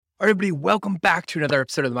All right, everybody, welcome back to another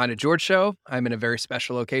episode of the Mind of George Show. I'm in a very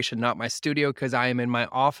special location, not my studio, because I am in my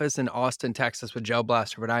office in Austin, Texas with Joe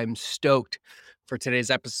Blaster, but I am stoked for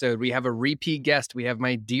today's episode. We have a repeat guest. We have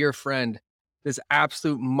my dear friend, this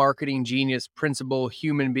absolute marketing genius, principal,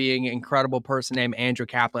 human being, incredible person named Andrew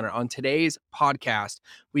Kaplan. And on today's podcast,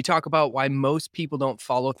 we talk about why most people don't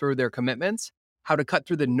follow through their commitments, how to cut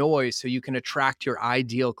through the noise so you can attract your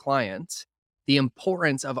ideal clients, the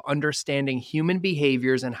importance of understanding human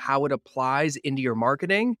behaviors and how it applies into your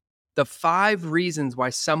marketing, the 5 reasons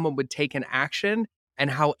why someone would take an action,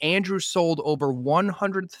 and how Andrew sold over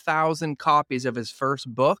 100,000 copies of his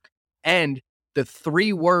first book, and the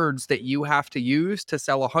 3 words that you have to use to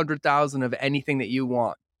sell 100,000 of anything that you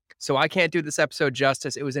want. So I can't do this episode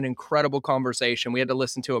justice. It was an incredible conversation. We had to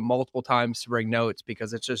listen to it multiple times to bring notes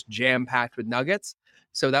because it's just jam-packed with nuggets.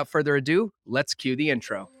 So without further ado, let's cue the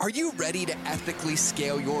intro. Are you ready to ethically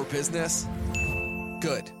scale your business?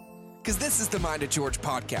 Good. Because this is the Mind of George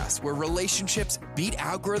podcast, where relationships beat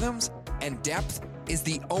algorithms and depth is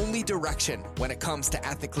the only direction when it comes to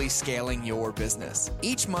ethically scaling your business.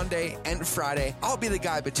 Each Monday and Friday, I'll be the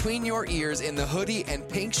guy between your ears in the hoodie and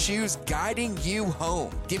pink shoes guiding you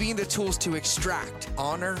home, giving you the tools to extract,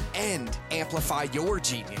 honor, and amplify your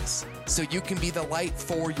genius so you can be the light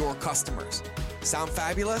for your customers. Sound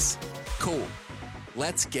fabulous? Cool.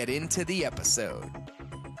 Let's get into the episode.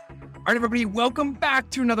 All right, everybody, welcome back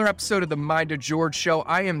to another episode of the Mind of George Show.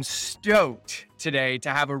 I am stoked today to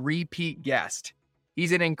have a repeat guest.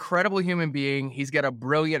 He's an incredible human being. He's got a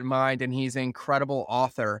brilliant mind, and he's an incredible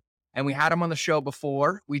author. And we had him on the show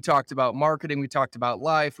before. We talked about marketing. We talked about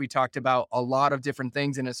life. We talked about a lot of different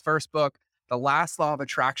things in his first book, The Last Law of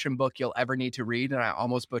Attraction book you'll ever need to read. And I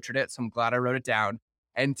almost butchered it, so I'm glad I wrote it down.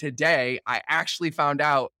 And today, I actually found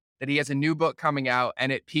out that he has a new book coming out,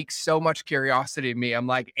 and it piques so much curiosity in me. I'm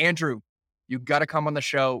like, Andrew, you got to come on the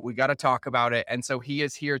show. We got to talk about it. And so he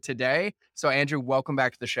is here today. So Andrew, welcome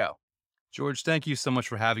back to the show. George, thank you so much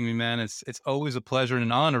for having me, man. It's always a pleasure and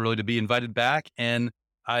an honor, really, to be invited back. And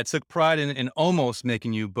I took pride in almost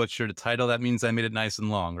making you butcher the title. That means I made it nice and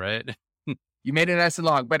long, right? You made it nice and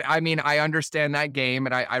long, but I mean, I understand that game.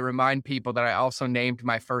 And I remind people that I also named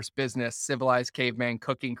my first business Civilized Caveman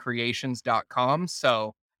Cooking Creations.com.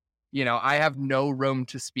 So, you know, I have no room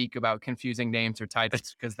to speak about confusing names or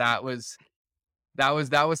titles because that was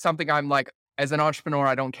something I'm like, as an entrepreneur,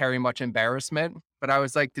 I don't carry much embarrassment, but I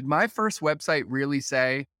was like, did my first website really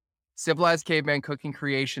say Civilized Caveman Cooking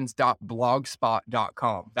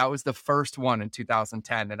Creations.blogspot.com? That was the first one in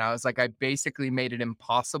 2010. And I was like, I basically made it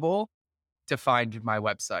impossible to find my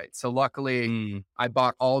website. So luckily I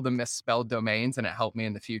bought all the misspelled domains and it helped me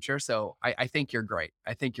in the future. So I think you're great.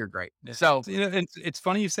 I think you're great. So, you know, it's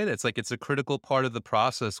funny you say that. It's like, it's a critical part of the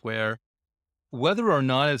process where whether or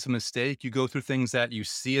not it's a mistake, you go through things that you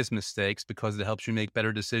see as mistakes because it helps you make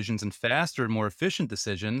better decisions and faster, more efficient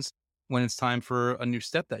decisions when it's time for a new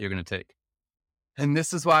step that you're going to take. And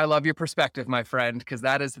this is why I love your perspective, my friend, because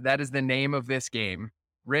that is the name of this game.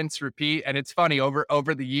 Rinse, repeat. And it's funny,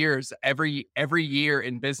 over the years, every year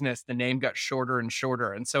in business, the name got shorter and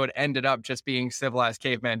shorter. And so it ended up just being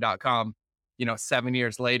civilizedcaveman.com, 7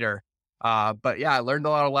 years later. But yeah, I learned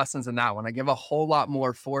a lot of lessons in that one. I give a whole lot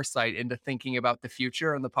more foresight into thinking about the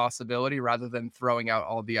future and the possibility rather than throwing out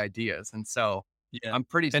all the ideas. And so Yeah. I'm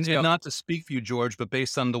pretty And stoked. not to speak for you, George, but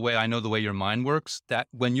based on the way I know the way your mind works, that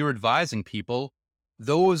when you're advising people,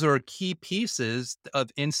 those are key pieces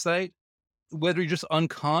of insight, whether you're just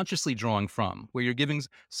unconsciously drawing from, where you're giving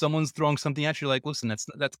someone's throwing something at you, like, listen,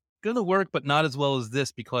 that's going to work, but not as well as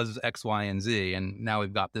this because of X, Y, and Z. And now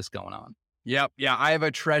we've got this going on. Yep. Yeah. I have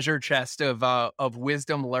a treasure chest of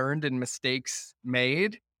wisdom learned and mistakes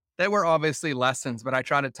made that were obviously lessons, but I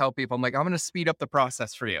try to tell people, I'm like, I'm going to speed up the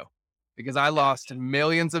process for you because I lost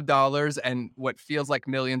millions of dollars and what feels like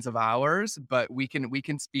millions of hours, but we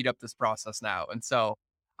can speed up this process now. And so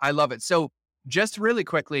I love it. So just really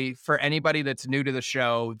quickly for anybody that's new to the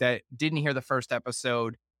show that didn't hear the first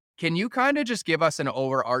episode, can you kind of just give us an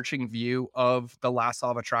overarching view of the Last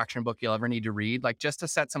Law of Attraction book you'll ever need to read? Like just to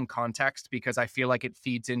set some context, because I feel like it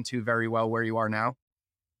feeds into very well where you are now.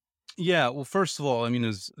 Yeah. Well, first of all, I mean, I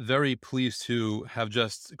was very pleased to have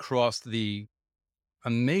just crossed the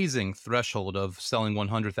amazing threshold of selling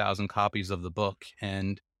 100,000 copies of the book.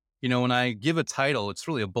 And, when I give a title, it's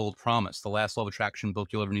really a bold promise. The Last Law of Attraction book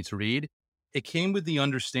you'll ever need to read. It came with the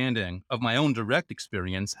understanding of my own direct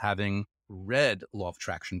experience, having read Law of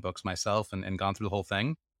Attraction books myself and gone through the whole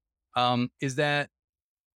thing, is that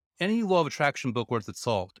any Law of Attraction book worth its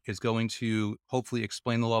salt is going to hopefully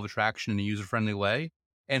explain the Law of Attraction in a user-friendly way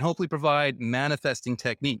and hopefully provide manifesting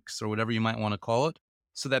techniques or whatever you might want to call it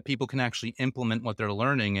so that people can actually implement what they're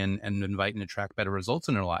learning and invite and attract better results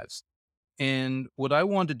in their lives. And what I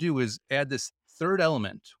wanted to do is add this third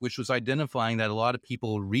element, which was identifying that a lot of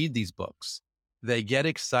people read these books, they get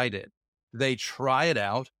excited, they try it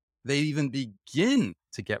out, they even begin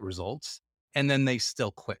to get results, and then they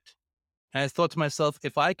still quit. And I thought to myself,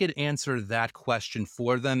 if I could answer that question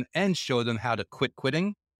for them and show them how to quit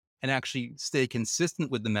quitting and actually stay consistent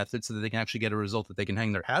with the method so that they can actually get a result that they can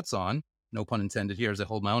hang their hats on, no pun intended here as I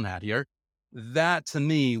hold my own hat here, that to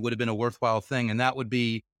me would have been a worthwhile thing. And that would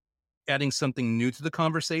be adding something new to the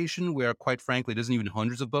conversation where, quite frankly, it isn't even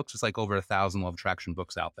hundreds of books. It's like over 1,000 law of attraction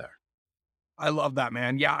books out there. I love that,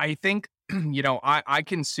 man. Yeah, I think, I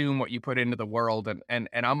consume what you put into the world, and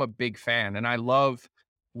I'm a big fan. And I love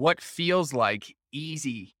what feels like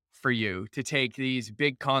easy for you to take these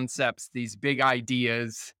big concepts, these big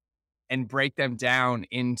ideas, and break them down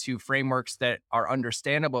into frameworks that are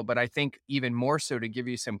understandable. But I think even more so, to give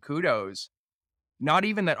you some kudos, not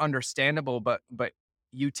even that understandable, but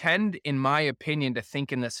you tend, in my opinion, to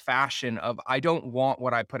think in this fashion of, I don't want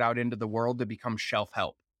what I put out into the world to become shelf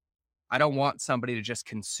help. I don't want somebody to just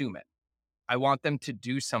consume it. I want them to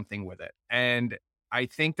do something with it. And I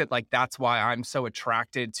think that, like, that's why I'm so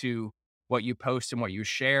attracted to what you post and what you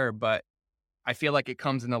share. But I feel like it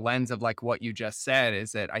comes in the lens of, like, what you just said,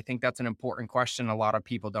 is that I think that's an important question a lot of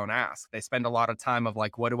people don't ask. They spend a lot of time of,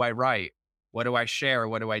 like, what do I write? What do I share?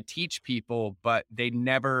 What do I teach people? But they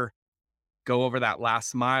never go over that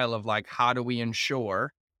last mile of, like, how do we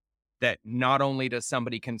ensure that not only does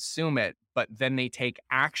somebody consume it, but then they take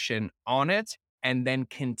action on it and then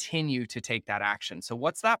continue to take that action. So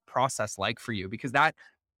what's that process like for you? Because that,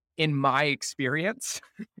 in my experience,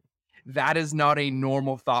 that is not a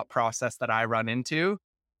normal thought process that I run into. Mhm.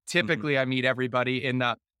 Typically, I meet everybody in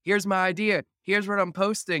the, here's my idea, here's what I'm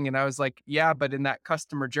posting. And I was like, yeah, but in that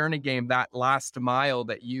customer journey game, that last mile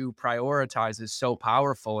that you prioritize is so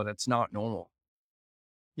powerful, and it's not normal.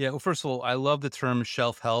 Yeah. Well, first of all, I love the term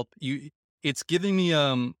shelf help. It's giving me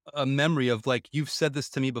a memory of, like, you've said this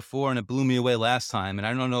to me before and it blew me away last time. And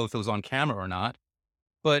I don't know if it was on camera or not,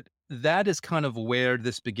 but that is kind of where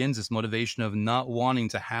this begins, this motivation of not wanting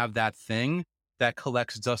to have that thing that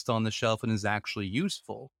collects dust on the shelf and is actually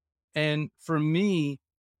useful. And for me,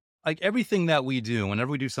 like, everything that we do, whenever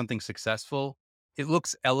we do something successful, it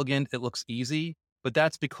looks elegant, it looks easy, but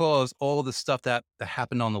that's because all of the stuff that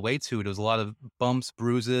happened on the way to it was a lot of bumps,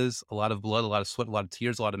 bruises, a lot of blood, a lot of sweat, a lot of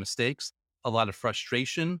tears, a lot of mistakes, a lot of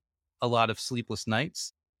frustration, a lot of sleepless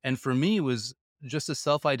nights. And for me, it was just a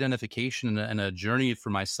self identification and a journey for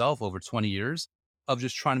myself over 20 years of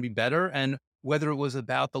just trying to be better. And whether it was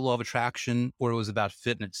about the law of attraction, or it was about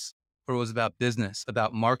fitness, or it was about business,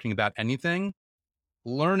 about marketing, about anything,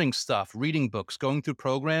 learning stuff, reading books, going through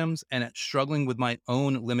programs, and struggling with my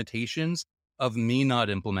own limitations of me not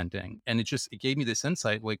implementing. And it gave me this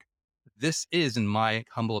insight, like, this is, in my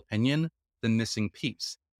humble opinion, the missing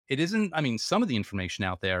piece. It isn't, I mean, some of the information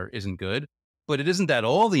out there isn't good, but it isn't that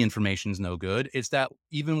all the information is no good. It's that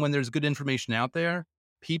even when there's good information out there,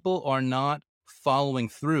 people are not following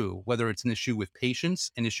through, whether it's an issue with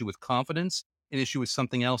patience, an issue with confidence, an issue with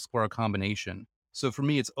something else, or a combination. So for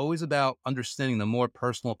me, it's always about understanding the more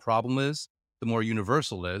personal a problem is, the more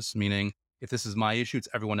universal it is, meaning if this is my issue, it's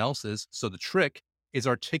everyone else's. So the trick is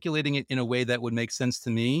articulating it in a way that would make sense to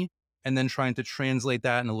me, and then trying to translate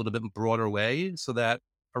that in a little bit broader way so that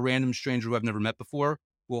a random stranger who I've never met before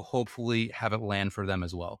will hopefully have it land for them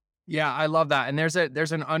as well. Yeah, I love that. And there's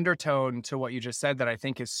an undertone to what you just said that I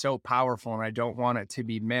think is so powerful, and I don't want it to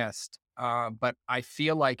be missed. But I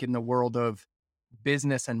feel like in the world of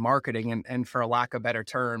business and marketing, and for a lack of better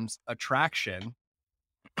terms, attraction,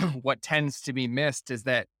 what tends to be missed is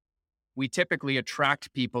that we typically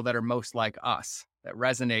attract people that are most like us, that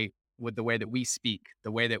resonate with the way that we speak,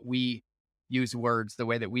 the way that we use words, the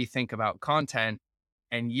way that we think about content.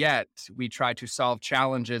 And yet we try to solve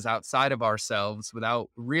challenges outside of ourselves without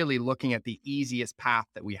really looking at the easiest path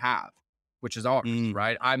that we have, which is ours, Mm,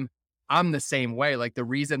 right? I'm the same way. Like, the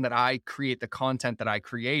reason that I create the content that I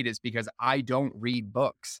create is because I don't read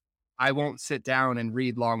books. I won't sit down and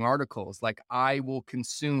read long articles. Like, I will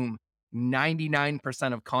consume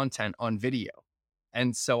 99% of content on video.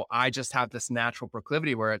 And so I just have this natural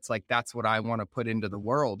proclivity where it's like, that's what I want to put into the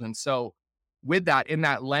world. And so, with that, in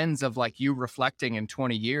that lens of, like, you reflecting in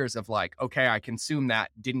 20 years of, like, okay, I consumed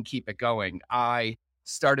that, didn't keep it going. I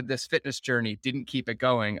started this fitness journey, didn't keep it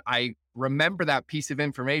going. I remember that piece of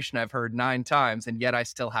information I've heard 9 times, and yet I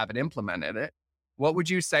still haven't implemented it. What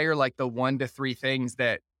would you say are, like, the 1 to 3 things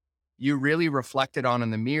that you really reflected on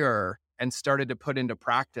in the mirror and started to put into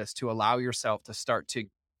practice to allow yourself to start to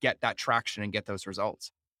get that traction and get those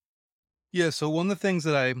results? Yeah. So one of the things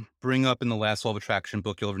that I bring up in the last Law of Attraction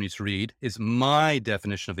book you'll ever need to read is my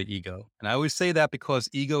definition of the ego. And I always say that because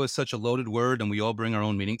ego is such a loaded word and we all bring our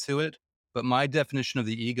own meaning to it. But my definition of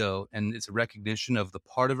the ego, and it's a recognition of the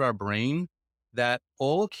part of our brain that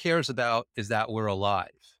all it cares about is that we're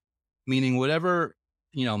alive. Meaning whatever,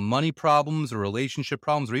 money problems or relationship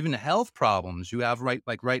problems or even health problems you have right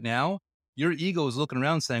now, your ego is looking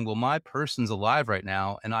around saying, well, my person's alive right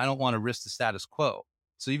now and I don't want to risk the status quo.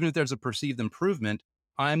 So even if there's a perceived improvement,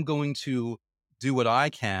 I'm going to do what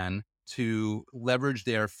I can to leverage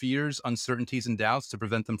their fears, uncertainties, and doubts to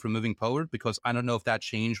prevent them from moving forward because I don't know if that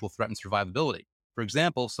change will threaten survivability. For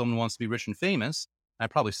example, someone wants to be rich and famous. I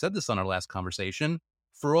probably said this on our last conversation.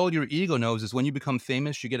 For all your ego knows is when you become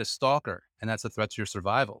famous, you get a stalker, and that's a threat to your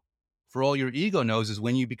survival. For all your ego knows is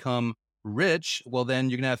when you become rich, well,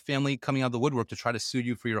 then you're going to have family coming out of the woodwork to try to sue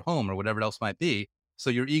you for your home or whatever else might be.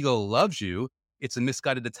 So your ego loves you. It's a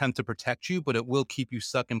misguided attempt to protect you, but it will keep you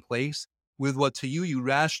stuck in place with what to you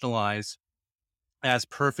rationalize as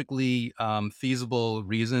perfectly feasible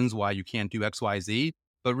reasons why you can't do X, Y, Z.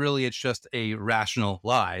 But really, it's just a rational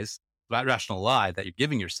lie that you're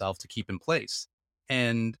giving yourself to keep in place.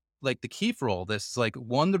 And like the key for all this is like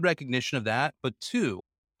one, the recognition of that, but two,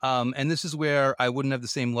 and this is where I wouldn't have the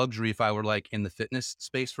same luxury if I were like in the fitness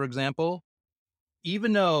space, for example.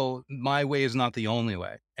 Even though my way is not the only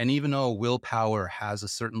way, and even though willpower has a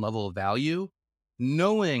certain level of value,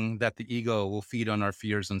 knowing that the ego will feed on our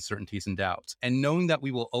fears, uncertainties, and doubts, and knowing that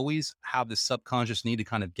we will always have this subconscious need to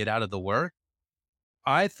kind of get out of the work,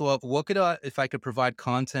 I thought, what could if I could provide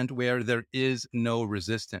content where there is no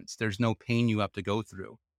resistance, there's no pain you have to go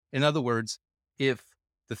through. In other words, if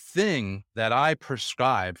the thing that I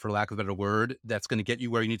prescribe, for lack of a better word, that's going to get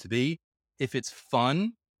you where you need to be, if it's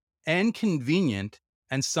fun and convenient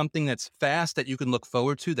and something that's fast that you can look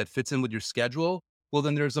forward to that fits in with your schedule, well,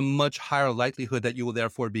 then there's a much higher likelihood that you will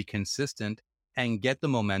therefore be consistent and get the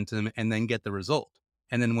momentum and then get the result.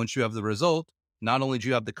 And then once you have the result, not only do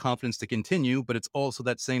you have the confidence to continue, but it's also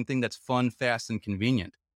that same thing that's fun, fast, and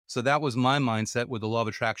convenient. So that was my mindset with the Law of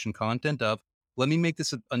Attraction content of, let me make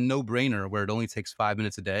this a no-brainer where it only takes 5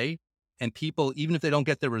 minutes a day. And people, even if they don't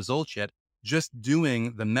get their results yet, just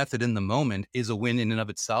doing the method in the moment is a win in and of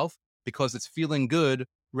itself because it's feeling good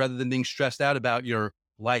rather than being stressed out about your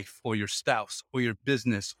life or your spouse or your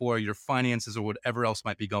business or your finances or whatever else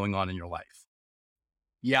might be going on in your life.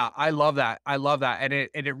 Yeah, I love that. I love that. And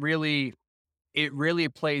it really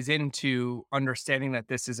plays into understanding that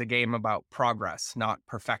this is a game about progress, not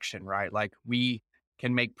perfection, right? Like we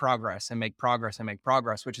can make progress and make progress and make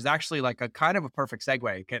progress, which is actually like a kind of a perfect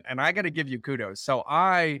segue. And I got to give you kudos. So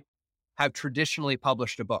I have traditionally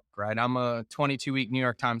published a book, right? I'm a 22-week New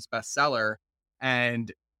York Times bestseller.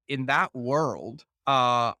 And in that world,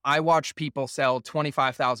 I watch people sell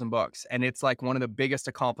 25,000 books, and it's like one of the biggest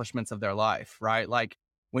accomplishments of their life, right? Like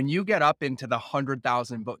when you get up into the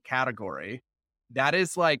 100,000 book category, that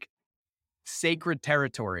is like sacred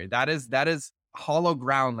territory. That is hollow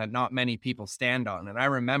ground that not many people stand on. And I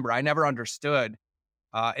remember I never understood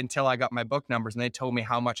until I got my book numbers and they told me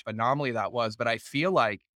how much of an anomaly that was. But I feel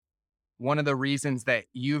like one of the reasons that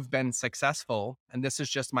you've been successful, and this is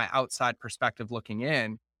just my outside perspective looking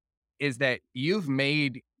in, is that you've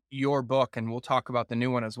made your book, and we'll talk about the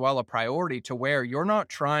new one as well, a priority to where you're not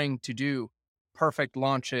trying to do perfect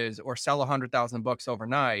launches or sell 100,000 books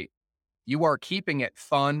overnight. You are keeping it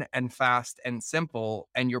fun and fast and simple,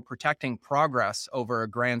 and you're protecting progress over a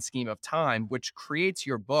grand scheme of time, which creates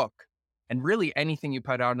your book and really anything you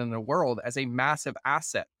put out in the world as a massive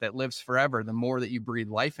asset that lives forever the more that you breathe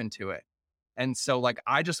life into it. And so, like,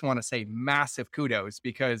 I just want to say massive kudos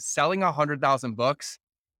because selling 100,000 books,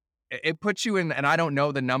 it puts you in, and I don't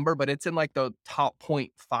know the number, but it's in like the top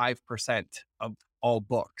 0.5% of all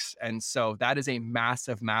books. And so that is a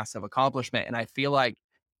massive, massive accomplishment. And I feel like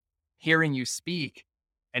hearing you speak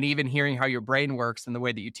and even hearing how your brain works and the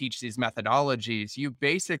way that you teach these methodologies, you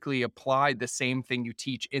basically applied the same thing you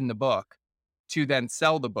teach in the book to then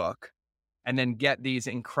sell the book and then get these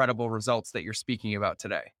incredible results that you're speaking about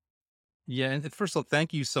today. Yeah. And first of all,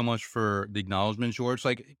 thank you so much for the acknowledgement, George.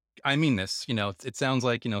 Like, I mean this, it sounds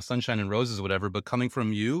like, sunshine and roses or whatever, but coming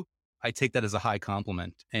from you, I take that as a high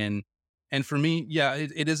compliment. And for me, yeah,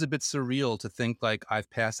 it is a bit surreal to think like I've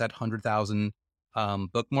passed that 100,000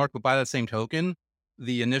 book mark, but by that same token,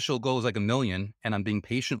 the initial goal is like 1 million and I'm being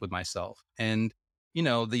patient with myself. And,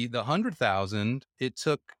 the 100,000, it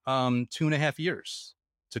took 2.5 years.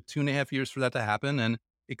 It took 2.5 years for that to happen. And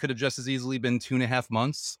it could have just as easily been 2.5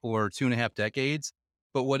 months or 2.5 decades.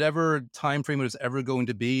 But whatever time frame it was ever going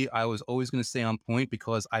to be, I was always going to stay on point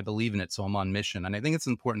because I believe in it. So I'm on mission. And I think it's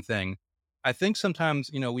an important thing. I think sometimes,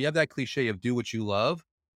 we have that cliche of do what you love,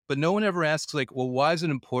 but no one ever asks like, well, why is it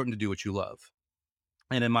important to do what you love?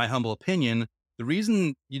 And in my humble opinion, the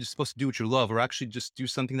reason you're supposed to do what you love or actually just do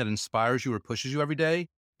something that inspires you or pushes you every day,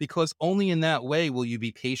 because only in that way will you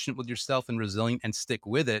be patient with yourself and resilient and stick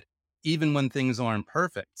with it, even when things aren't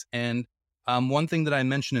perfect. And one thing that I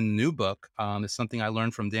mentioned in the new book is something I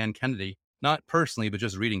learned from Dan Kennedy, not personally, but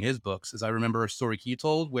just reading his books, is I remember a story he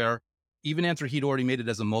told where even after he'd already made it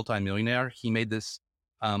as a multimillionaire, he made this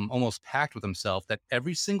almost pact with himself that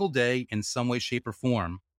every single day in some way, shape, or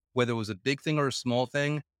form, whether it was a big thing or a small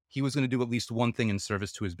thing, he was going to do at least one thing in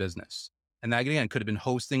service to his business. And that, again, could have been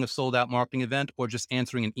hosting a sold out marketing event or just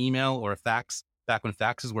answering an email or a fax back when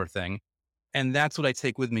faxes were a thing. And that's what I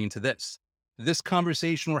take with me into this. This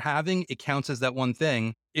conversation we're having, it counts as that one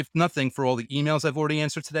thing. If nothing, for all the emails I've already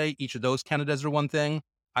answered today, each of those counted as their one thing.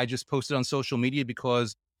 I just posted on social media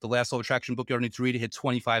because the last Law of Attraction book you already need to read, it hit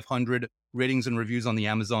 2,500 ratings and reviews on the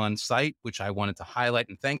Amazon site, which I wanted to highlight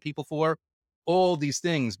and thank people for. All these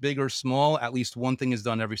things, big or small, at least one thing is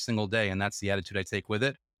done every single day. And that's the attitude I take with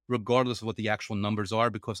it, regardless of what the actual numbers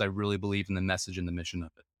are, because I really believe in the message and the mission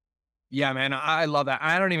of it. Yeah, man, I love that.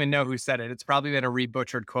 I don't even know who said it. It's probably been a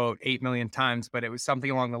rebutchered quote 8 million times, but it was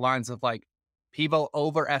something along the lines of like, people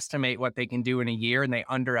overestimate what they can do in a year and they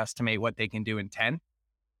underestimate what they can do in 10.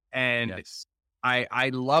 And Yes. I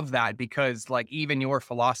love that because like even your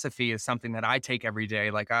philosophy is something that I take every day.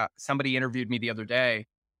 Like somebody interviewed me the other day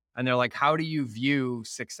and they're like, how do you view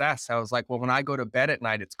success? I was like, well, when I go to bed at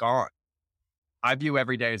night, it's gone. I view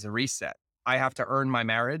every day as a reset. I have to earn my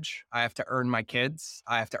marriage. I have to earn my kids.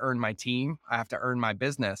 I have to earn my team. I have to earn my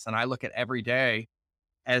business. And I look at every day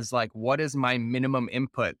as like, what is my minimum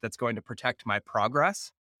input that's going to protect my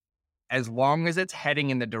progress? As long as it's heading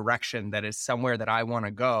in the direction that is somewhere that I want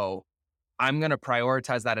to go, I'm going to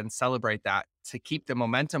prioritize that and celebrate that to keep the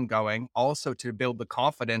momentum going, also to build the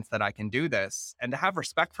confidence that I can do this and to have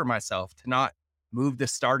respect for myself, to not move the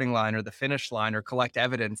starting line or the finish line or collect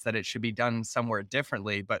evidence that it should be done somewhere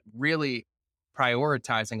differently, but really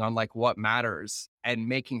prioritizing on like what matters and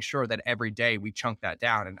making sure that every day we chunk that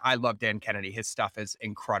down. And I love Dan Kennedy. His stuff is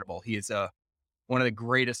incredible. He is one of the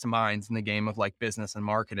greatest minds in the game of like business and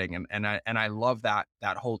marketing. And I love that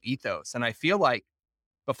whole ethos. And I feel like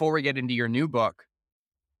before we get into your new book,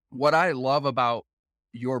 what I love about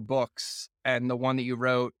your books and the one that you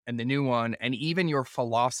wrote and the new one, and even your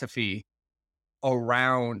philosophy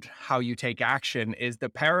around how you take action is the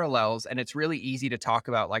parallels. And it's really easy to talk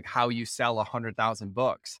about like how you sell 100,000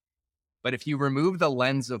 books. But if you remove the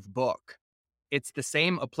lens of book, it's the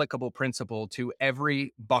same applicable principle to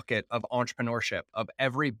every bucket of entrepreneurship, of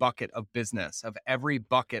every bucket of business, of every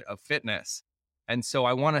bucket of fitness. And so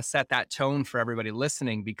I want to set that tone for everybody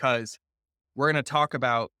listening because we're going to talk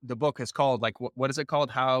about the book is called like, what is it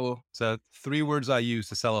called? So 3 words I use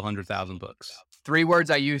to sell 100,000 books. 3 words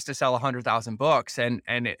I use to sell 100,000 books. And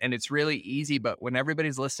it's really easy. But when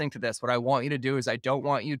everybody's listening to this, what I want you to do is I don't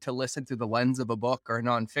want you to listen through the lens of a book or a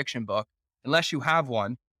nonfiction book, unless you have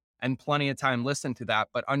one and plenty of time, listen to that.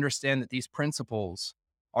 But understand that these principles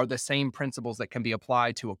are the same principles that can be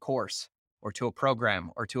applied to a course or to a program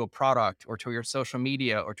or to a product or to your social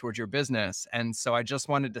media or towards your business. And so I just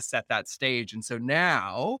wanted to set that stage. And so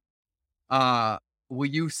now, will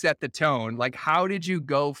you set the tone? Like, how did you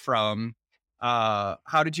go from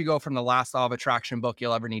the last Law of Attraction book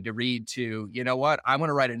you'll ever need to read to, you know what, I'm going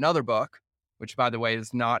to write another book, which by the way,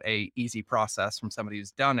 is not a easy process from somebody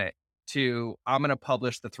who's done it, to I'm going to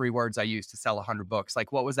publish the 3 words I use to sell 100 books.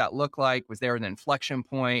 Like, what was that look like? Was there an inflection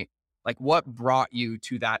point? Like, what brought you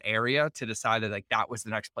to that area to decide that like that was the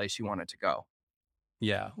next place you wanted to go?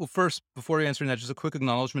 Yeah. Well, first, before answering that, just a quick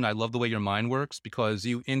acknowledgement. I love the way your mind works because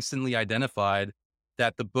you instantly identified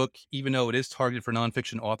that the book, even though it is targeted for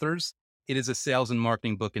nonfiction authors, it is a sales and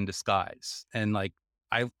marketing book in disguise. And like,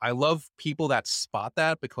 I love people that spot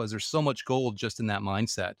that because there's so much gold just in that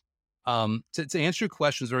mindset. To answer your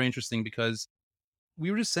question is very interesting because we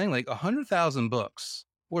were just saying like 100,000 books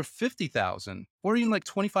or 50,000 or even like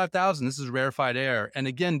 25,000. This is rarefied air. And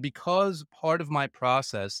again, because part of my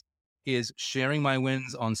process is sharing my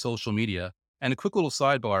wins on social media, and a quick little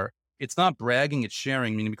sidebar, it's not bragging, it's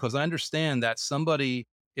sharing, meaning because I understand that somebody,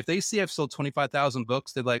 if they see I've sold 25,000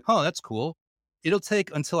 books, they're like, oh, that's cool. It'll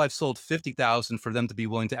take until I've sold 50,000 for them to be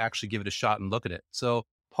willing to actually give it a shot and look at it. So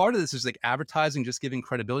part of this is like advertising, just giving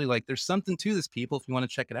credibility. Like there's something to this, people, if you want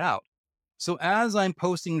to check it out. So as I'm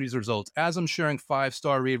posting these results, as I'm sharing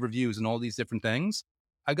 5-star rave reviews and all these different things,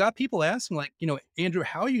 I got people asking like, Andrew,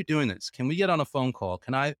 how are you doing this? Can we get on a phone call?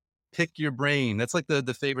 Can I pick your brain? That's like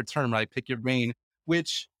the favorite term, right? Pick your brain,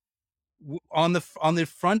 which on the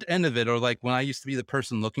front end of it, or like when I used to be the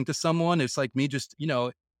person looking to someone, it's like me just,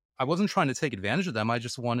 I wasn't trying to take advantage of them. I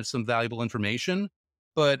just wanted some valuable information.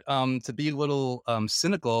 But to be a little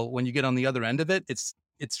cynical, when you get on the other end of it,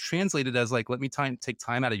 it's translated as like, let me take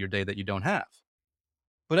time out of your day that you don't have.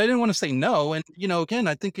 But I didn't want to say no. And, again,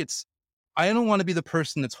 I don't want to be the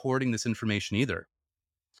person that's hoarding this information either.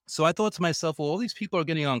 So I thought to myself, well, all these people are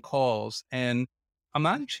getting on calls and I'm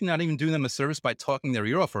actually not even doing them a service by talking their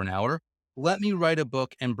ear off for an hour. Let me write a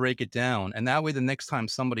book and break it down. And that way, the next time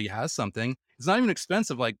somebody has something, it's not even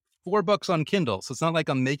expensive, like $4 on Kindle. So it's not like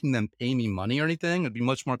I'm making them pay me money or anything. It'd be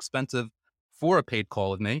much more expensive for a paid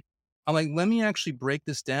call with me. I'm like, let me actually break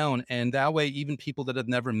this down. And that way, even people that have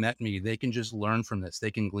never met me, they can just learn from this.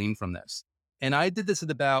 They can glean from this. And I did this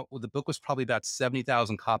the book was probably about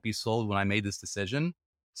 70,000 copies sold when I made this decision.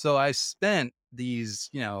 So I spent these,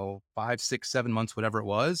 5, 6, 7 months, whatever it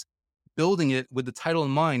was, building it with the title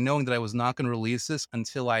in mind, knowing that I was not going to release this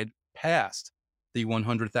until I'd passed the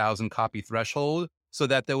 100,000 copy threshold, so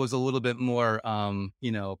that there was a little bit more,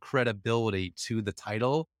 credibility to the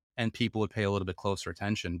title and people would pay a little bit closer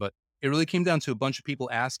attention. But it really came down to a bunch of people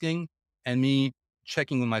asking and me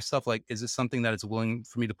checking with myself, like, is this something that is willing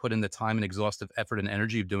for me to put in the time and exhaustive effort and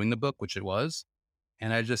energy of doing the book, which it was.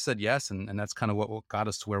 And I just said yes. And that's kind of what got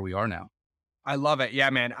us to where we are now. I love it. Yeah,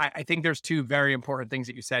 man. I think there's two very important things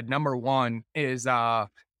that you said. Number one is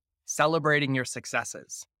celebrating your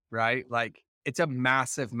successes, right? Like it's a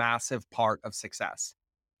massive, massive part of success.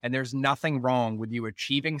 And there's nothing wrong with you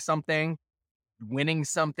achieving something, winning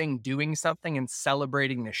something, doing something, and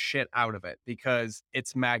celebrating the shit out of it because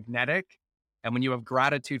it's magnetic. And when you have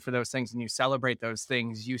gratitude for those things and you celebrate those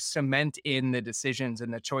things, you cement in the decisions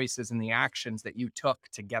and the choices and the actions that you took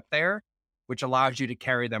to get there, which allows you to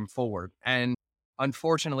carry them forward. And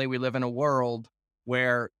unfortunately, we live in a world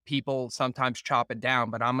where people sometimes chop it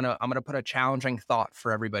down, but I'm going to put a challenging thought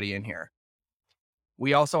for everybody in here.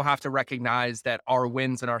 We also have to recognize that our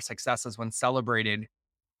wins and our successes, when celebrated,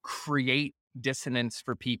 create dissonance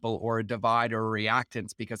for people or a divide or a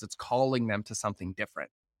reactance because it's calling them to something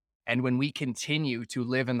different. And when we continue to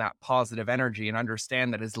live in that positive energy and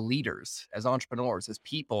understand that as leaders, as entrepreneurs, as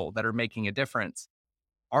people that are making a difference,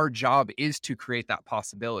 our job is to create that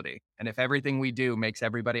possibility. And if everything we do makes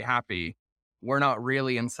everybody happy, we're not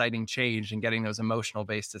really inciting change and getting those emotional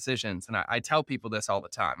based decisions. And I tell people this all the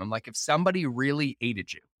time. I'm like, if somebody really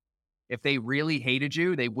hated you, if they really hated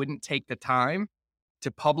you, they wouldn't take the time to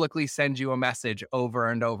publicly send you a message over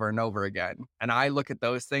and over and over again. And I look at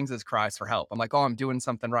those things as cries for help. I'm like, oh, I'm doing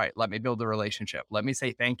something right. Let me build a relationship. Let me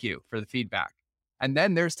say thank you for the feedback. And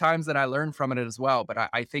then there's times that I learn from it as well. But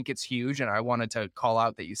I think it's huge. And I wanted to call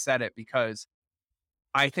out that you said it because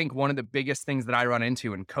I think one of the biggest things that I run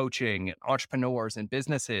into in coaching and entrepreneurs and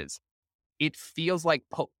businesses, it feels like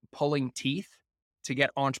pulling teeth to get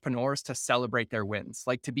entrepreneurs to celebrate their wins,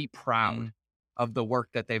 like to be proud of the work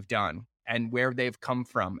that they've done and where they've come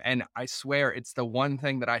from. And I swear it's the one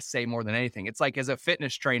thing that I say more than anything. It's like as a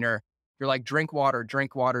fitness trainer, you're like, drink water,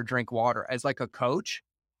 drink water, drink water. As like a coach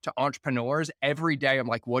to entrepreneurs, every day I'm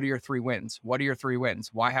like, what are your 3 wins? What are your 3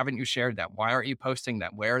 wins? Why haven't you shared them? Why aren't you posting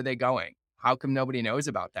them? Where are they going? How come nobody knows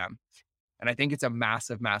about them? And I think it's a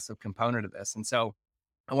massive, massive component of this. And so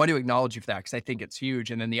I want to acknowledge you for that because I think it's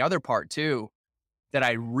huge. And then the other part too, that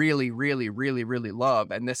I really, really, really, really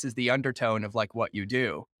love, and this is the undertone of like what you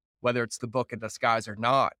do, whether it's the book in disguise or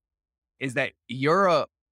not, is that you're a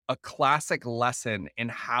classic lesson in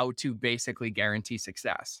how to basically guarantee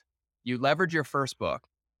success. You leverage your first book,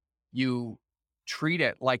 you treat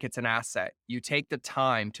it like it's an asset. You take the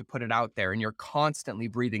time to put it out there and you're constantly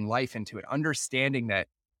breathing life into it, understanding that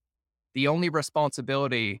the only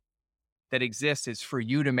responsibility that exists is for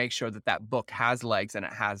you to make sure that that book has legs and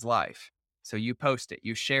it has life. So you post it,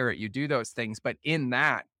 you share it, you do those things. But in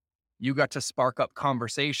that, you got to spark up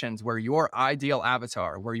conversations where your ideal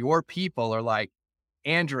avatar, where your people are like,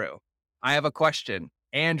 Andrew, I have a question.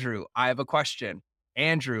 Andrew, I have a question.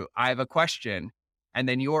 Andrew, I have a question. And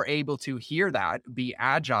then you're able to hear that, be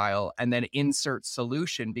agile, and then insert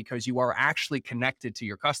solution because you are actually connected to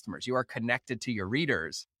your customers. You are connected to your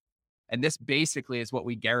readers. And this basically is what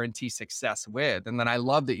we guarantee success with. And then I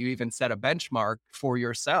love that you even set a benchmark for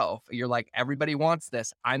yourself. You're like, everybody wants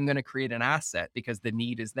this. I'm going to create an asset because the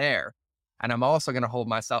need is there. And I'm also going to hold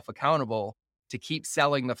myself accountable to keep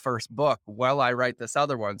selling the first book while I write this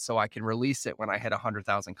other one so I can release it when I hit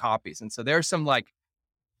 100,000 copies. And so there's some like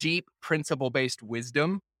deep principle-based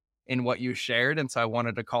wisdom in what you shared. And so I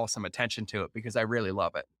wanted to call some attention to it because I really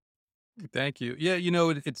love it. Thank you. Yeah,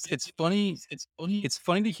 it's funny. It's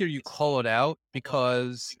funny to hear you call it out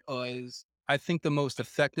because I think the most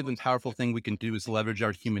effective and powerful thing we can do is leverage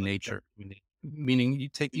our human nature. Meaning you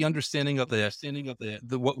take the understanding of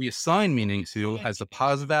the what we assign meaning to as the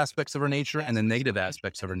positive aspects of our nature and the negative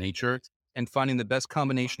aspects of our nature, and finding the best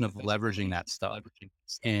combination of leveraging that stuff.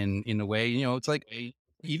 And in a way, it's like,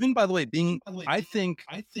 even by the way, I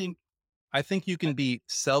think you can be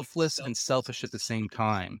selfless and selfish at the same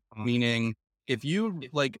time. Meaning, if you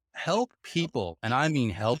like help people, and I mean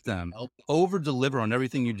help them, over deliver on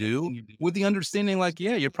everything you do with the understanding, like,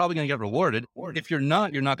 yeah, you're probably going to get rewarded. If you're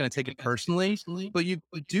not going to take it personally, but you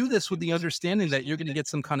do this with the understanding that you're going to get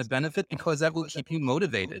some kind of benefit, because that will keep you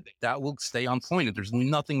motivated. That will stay on point. There's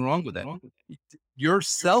nothing wrong with it. Your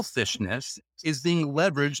selfishness is being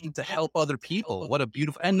leveraged to help other people. What a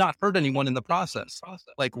beautiful, and not hurt anyone in the process.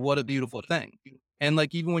 Like, what a beautiful thing. And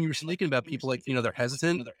like, even when you're speaking about people, like, they're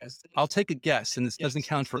hesitant, I'll take a guess, and this doesn't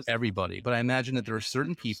count for everybody, but I imagine that there are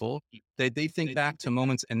certain people that they think back to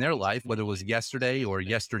moments in their life, whether it was yesterday or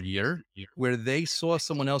yesteryear, where they saw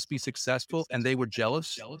someone else be successful and they were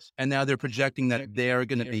jealous. And now they're projecting that they're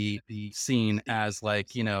going to be seen as, like,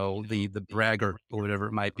 the braggart or whatever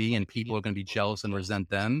it might be. And people are going to be jealous and resent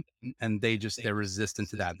them. And they're resistant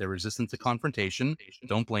to that. They're resistant to confrontation.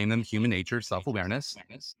 Don't blame them. Human nature, self-awareness,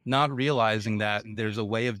 not realizing that there's a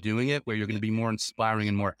way of doing it where you're going to be more inspiring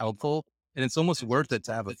and more helpful. And it's almost worth it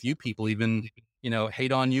to have a few people even,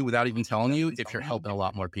 hate on you without even telling you, if you're helping a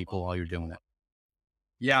lot more people while you're doing it.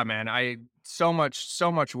 Yeah, man. So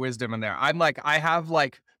much wisdom in there. I have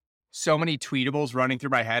like so many tweetables running through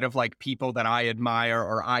my head of like people that I admire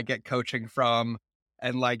or I get coaching from,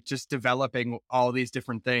 and like just developing all these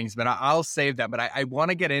different things. But I'll save that. But I want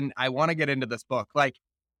to get into this book. Like,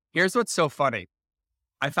 here's what's so funny.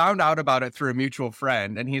 I found out about it through a mutual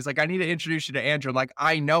friend, and he's like, I need to introduce you to Andrew. I'm like,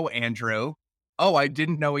 I know Andrew. Oh, I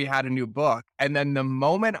didn't know he had a new book. And then the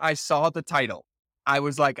moment I saw the title, I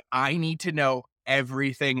was like, I need to know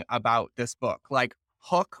everything about this book, like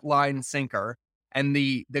hook, line, sinker. And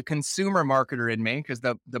the consumer marketer in me, because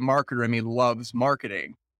the marketer in me loves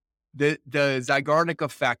marketing, the Zygarnik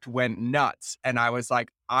effect went nuts. And I was like,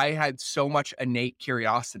 I had so much innate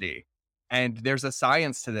curiosity. And there's a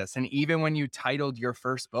science to this. And even when you titled your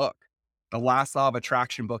first book, The Last Law of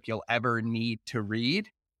Attraction book you'll ever need to read,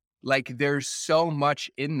 like, there's so much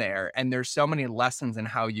in there, and there's so many lessons in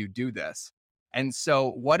how you do this. And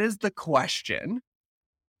so what is the question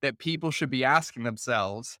that people should be asking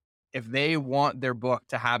themselves if they want their book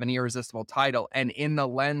to have an irresistible title? And in the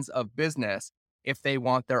lens of business, if they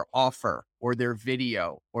want their offer or their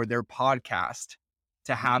video or their podcast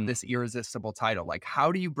to have this irresistible title, like,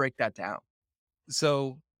 how do you break that down?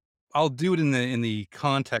 So I'll do it in the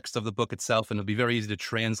context of the book itself, and it'll be very easy to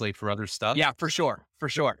translate for other stuff. Yeah, for sure.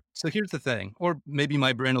 So here's the thing, or maybe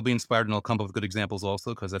my brain will be inspired and I'll come up with good examples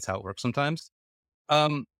also, because that's how it works sometimes.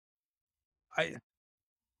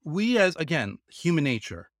 We as, again, human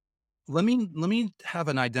nature, let me have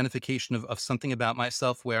an identification of something about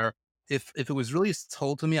myself where if it was really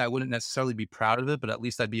told to me, I wouldn't necessarily be proud of it, but at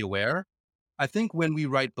least I'd be aware. I think when we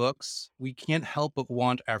write books, we can't help but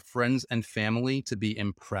want our friends and family to be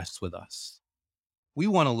impressed with us. We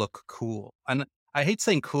want to look cool. And I hate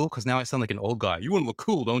saying cool because now I sound like an old guy. You want to look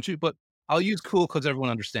cool, don't you? But I'll use cool because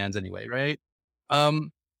everyone understands anyway, right?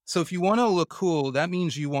 So if you want to look cool, that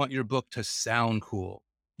means you want your book to sound cool.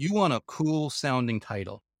 You want a cool sounding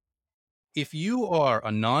title. If you are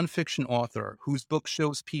a nonfiction author whose book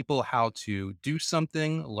shows people how to do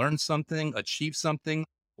something, learn something, achieve something,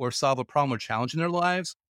 or solve a problem or challenge in their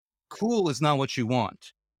lives, cool is not what you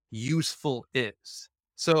want. Useful is.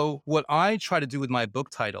 So what I try to do with my book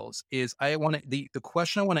titles is the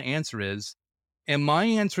question I want to answer is, am I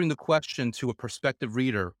answering the question to a prospective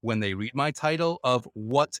reader when they read my title of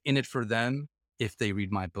what's in it for them if they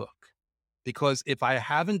read my book? Because if I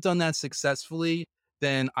haven't done that successfully,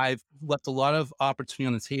 then I've left a lot of opportunity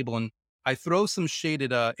on the table. And I throw some shade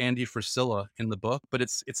at Andy Frisella in the book, but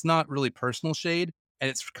it's not really personal shade. And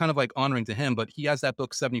it's kind of like honoring to him, but he has that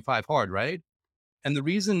book 75 Hard, right? And the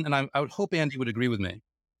reason, and I would hope Andy would agree with me,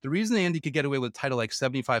 the reason Andy could get away with a title like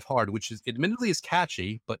 75 Hard, which is admittedly is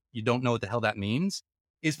catchy, but you don't know what the hell that means,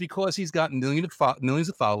 is because he's got millions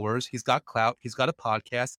of followers, he's got clout, he's got a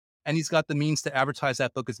podcast, and he's got the means to advertise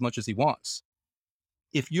that book as much as he wants.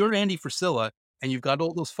 If you're Andy Frisella and you've got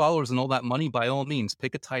all those followers and all that money, by all means,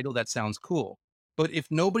 pick a title that sounds cool. But if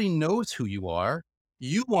nobody knows who you are,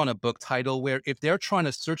 you want a book title where if they're trying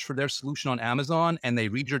to search for their solution on Amazon and they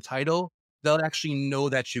read your title, they'll actually know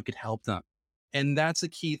that you could help them. And that's a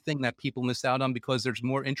key thing that people miss out on because they're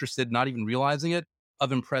more interested, not even realizing it,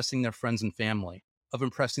 of impressing their friends and family, of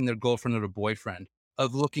impressing their girlfriend or their boyfriend,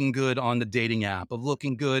 of looking good on the dating app, of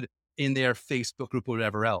looking good in their Facebook group or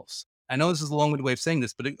whatever else. I know this is a long-winded way of saying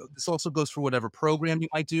this, but this also goes for whatever program you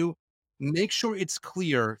might do. Make sure it's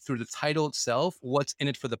clear through the title itself what's in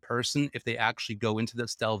it for the person if they actually go into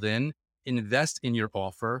this, delve in, invest in your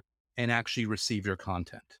offer, and actually receive your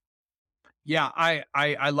content. Yeah,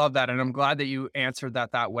 I love that. And I'm glad that you answered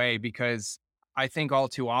that way, because I think all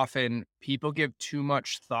too often people give too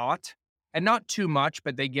much thought, and not too much,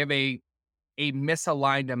 but they give a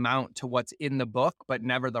misaligned amount to what's in the book, but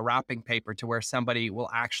never the wrapping paper to where somebody will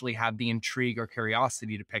actually have the intrigue or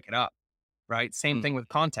curiosity to pick it up. Right. Same Mm, thing with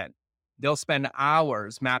content. They'll spend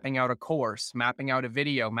hours mapping out a course, mapping out a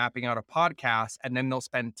video, mapping out a podcast, and then they'll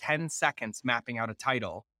spend 10 seconds mapping out a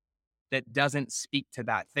title that doesn't speak to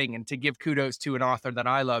that thing. And to give kudos to an author that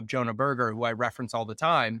I love, Jonah Berger, who I reference all the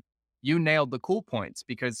time, you nailed the cool points,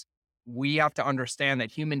 because we have to understand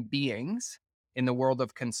that human beings in the world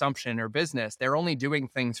of consumption or business, they're only doing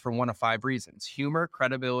things for one of five reasons: humor,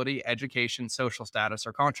 credibility, education, social status,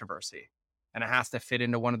 or controversy. And it has to fit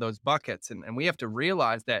into one of those buckets. And we have to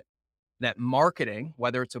realize that marketing,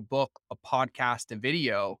 whether it's a book, a podcast, a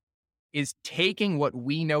video, is taking what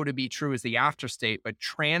we know to be true as the afterstate, but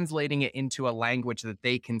translating it into a language that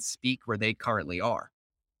they can speak where they currently are.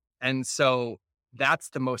 And so that's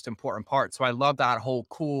the most important part. So I love that whole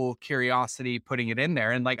cool curiosity, putting it in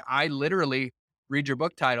there. And like, I literally read your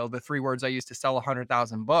book title, The Three Words I Used to Sell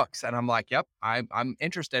 100,000 Books. And I'm like, yep, I'm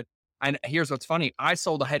interested. And here's what's funny. I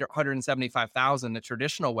sold 175,000 the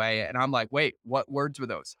traditional way. And I'm like, wait, what words were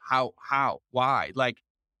those? How, why? Like,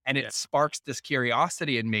 and it yeah. sparks this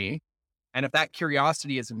curiosity in me. And if that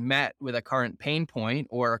curiosity is met with a current pain point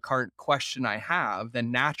or a current question I have,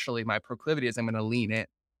 then naturally my proclivity is I'm going to lean in.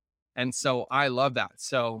 And so I love that.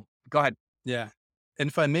 So go ahead. Yeah. And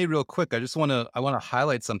if I may, real quick, I want to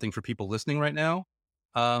highlight something for people listening right now.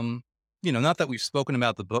 Um, not that we've spoken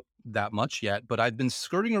about the book that much yet, but I've been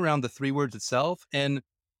skirting around the three words itself. And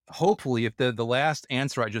hopefully, if the last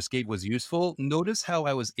answer I just gave was useful, notice how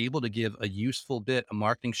I was able to give a useful bit, a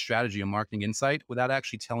marketing strategy, a marketing insight without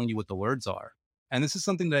actually telling you what the words are. And this is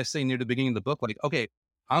something that I say near the beginning of the book, like, okay,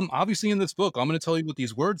 I'm obviously in this book, I'm going to tell you what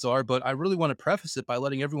these words are, but I really want to preface it by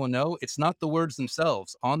letting everyone know it's not the words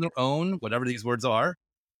themselves on their own, whatever these words are.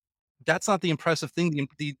 That's not the impressive thing.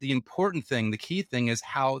 The important thing, the key thing is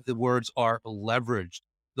how the words are leveraged,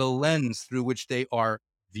 the lens through which they are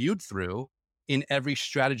viewed through in every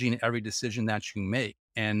strategy and every decision that you make.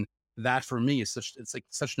 And that for me is it's like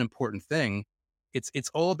such an important thing. It's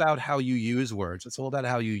all about how you use words. It's all about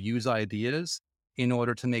how you use ideas in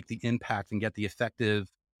order to make the impact and get the effective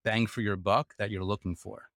bang for your buck that you're looking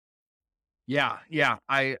for. Yeah. Yeah.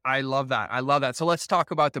 I love that. I love that. So let's talk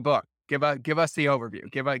about the book. Give us the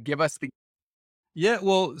overview. Give us the, Yeah,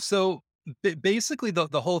 well, so basically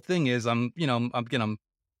the whole thing is I'm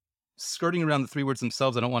skirting around the three words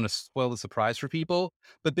themselves. I don't want to spoil the surprise for people,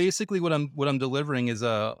 but basically what I'm delivering is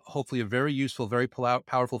hopefully a very useful, very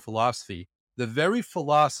powerful philosophy. The very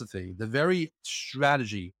philosophy, the very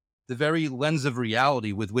strategy, the very lens of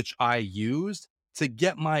reality with which I used to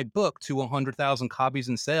get my book to 100,000 copies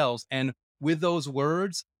in sales. And with those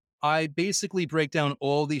words, I basically break down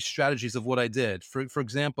all these strategies of what I did. For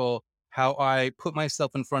example, how I put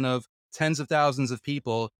myself in front of tens of thousands of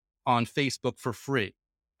people on Facebook for free,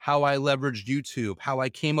 how I leveraged YouTube, how I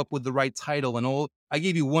came up with the right title and all. I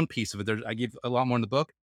gave you one piece of it. I gave a lot more in the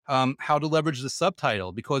book. How to leverage the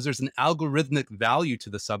subtitle, because there's an algorithmic value to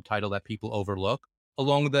the subtitle that people overlook.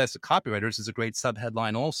 Along with that, as a copywriter, this is a great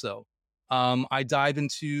subheadline also. I dive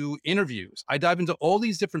into interviews. I dive into all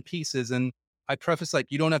these different pieces, and I preface like,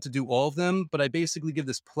 you don't have to do all of them, but I basically give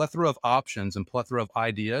this plethora of options and plethora of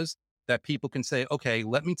ideas that people can say, okay,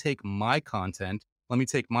 let me take my content, let me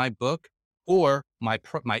take my book or my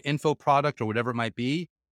info product or whatever it might be,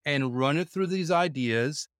 and run it through these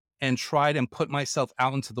ideas and try and put myself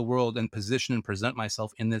out into the world and position and present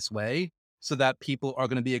myself in this way so that people are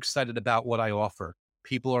going to be excited about what I offer.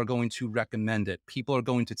 People are going to recommend it. People are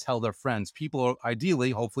going to tell their friends. People are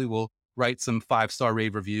ideally, hopefully, will write some 5-star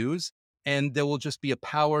rave reviews, and there will just be a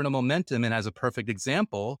power and a momentum. And as a perfect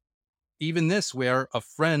example, even this, where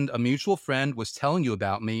a mutual friend was telling you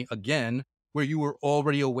about me again, where you were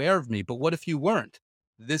already aware of me. But what if you weren't?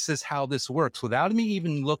 This is how this works without me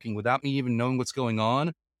even looking, without me even knowing what's going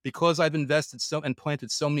on, because I've invested so and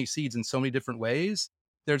planted so many seeds in so many different ways.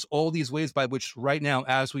 There's all these ways by which right now,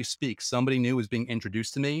 as we speak, somebody new is being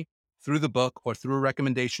introduced to me through the book or through a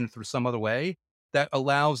recommendation through some other way that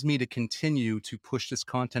allows me to continue to push this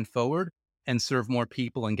content forward and serve more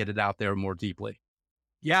people and get it out there more deeply.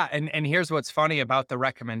 yeah. And here's what's funny about the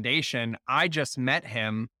recommendation. I just met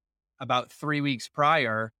him about 3 weeks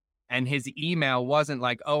prior, and his email wasn't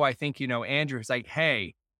like, oh, I think you know Andrew. It's like,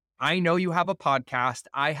 hey, I know you have a podcast.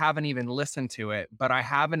 I haven't even listened to it, but I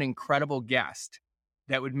have an incredible guest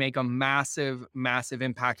that would make a massive, massive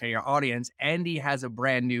impact on your audience. And he has a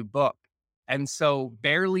brand new book. And so,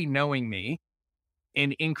 barely knowing me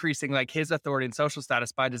in increasing like his authority and social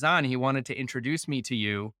status by design, he wanted to introduce me to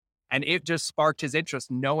you. And it just sparked his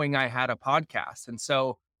interest knowing I had a podcast. And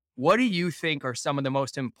so, what do you think are some of the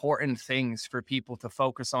most important things for people to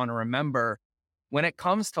focus on or remember when it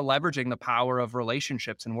comes to leveraging the power of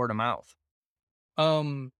relationships and word of mouth?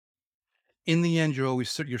 Um, in the end, you're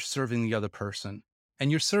serving the other person,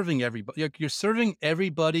 and you're serving everybody. You're serving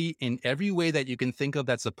everybody in every way that you can think of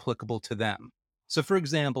that's applicable to them. So, for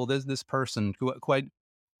example, there's this person who quite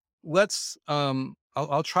let's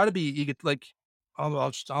I'll try to be like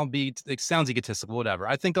I'll be it sounds egotistical, whatever.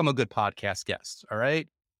 I think I'm a good podcast guest. All right.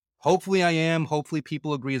 Hopefully I am. Hopefully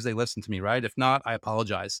people agree as they listen to me, right? If not, I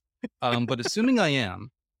apologize. But assuming I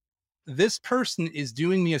am, this person is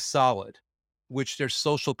doing me a solid, which their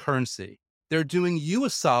social currency. They're doing you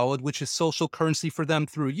a solid, which is social currency for them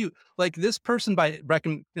through you. Like this person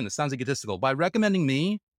it sounds egotistical. By recommending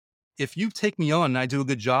me, if you take me on and I do a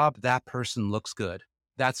good job, that person looks good.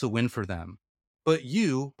 That's a win for them. But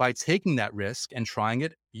you, by taking that risk and trying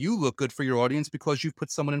it, you look good for your audience because you've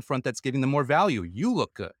put someone in front that's giving them more value. You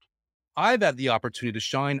look good. I've had the opportunity to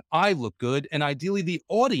shine. I look good. And ideally, the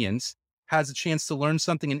audience has a chance to learn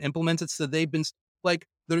something and implement it. So they've been like,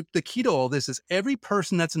 the key to all this is every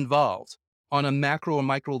person that's involved on a macro or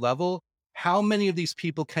micro level, how many of these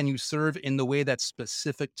people can you serve in the way that's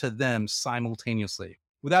specific to them simultaneously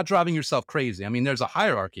without driving yourself crazy? I mean, there's a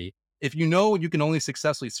hierarchy. If you know you can only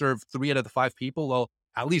successfully serve 3 out of the 5 people, well,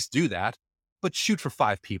 at least do that. But shoot for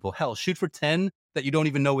 5 people. Hell, shoot for 10 that you don't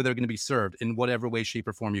even know where they're going to be served in whatever way, shape,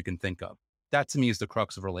 or form you can think of. That to me is the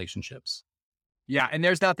crux of relationships. Yeah, and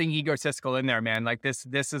there's nothing egotistical in there, man. Like this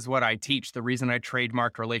is what I teach. The reason I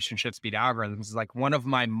trademarked relationships beat algorithms is like one of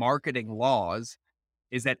my marketing laws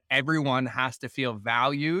is that everyone has to feel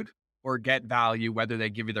valued or get value, whether they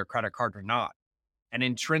give you their credit card or not. And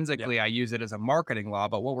intrinsically, I use it as a marketing law.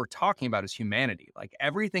 But what we're talking about is humanity. Like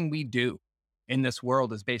everything we do in this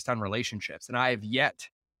world is based on relationships. And I have yet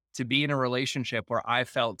to be in a relationship where I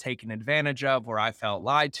felt taken advantage of, where I felt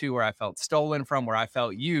lied to, where I felt stolen from, where I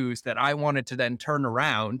felt used, that I wanted to then turn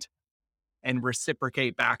around and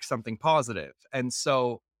reciprocate back something positive. And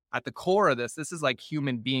so at the core of this is like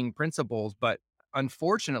human being principles. But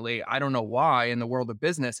unfortunately, I don't know why in the world of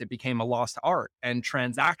business, it became a lost art and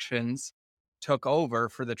transactions took over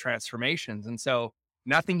for the transformations. And so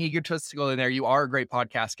nothing egotistical in there. You are a great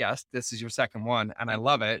podcast guest. This is your second one, and I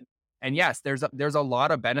love it. And yes, there's a lot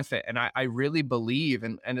of benefit. And I really believe,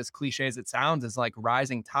 and as cliche as it sounds, is like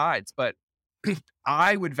rising tides. But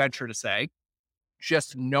I would venture to say,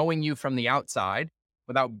 just knowing you from the outside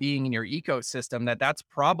without being in your ecosystem, that's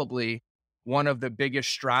probably one of the biggest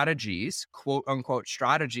strategies, quote unquote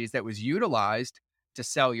strategies, that was utilized to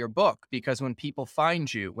sell your book. Because when people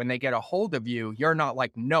find you, when they get a hold of you, you're not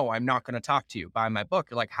like, no, I'm not going to talk to you, buy my book.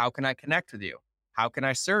 You're like, how can I connect with you? How can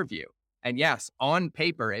I serve you? And yes, on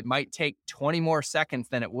paper, it might take 20 more seconds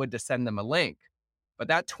than it would to send them a link. But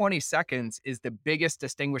that 20 seconds is the biggest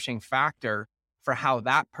distinguishing factor for how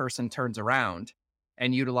that person turns around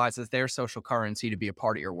and utilizes their social currency to be a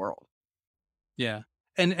part of your world. Yeah.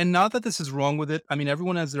 And not that this is wrong with it. I mean,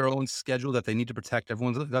 everyone has their own schedule that they need to protect.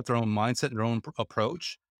 Everyone's got their own mindset and their own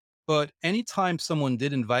approach. But anytime someone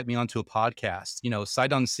did invite me onto a podcast,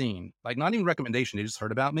 sight unseen, like not even recommendation, they just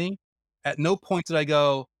heard about me. At no point did I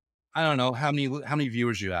go, I don't know how many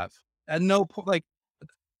viewers you have. At no point, like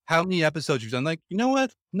how many episodes you've done. Like, you know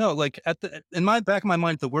what? No, like in my back of my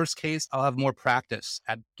mind, the worst case, I'll have more practice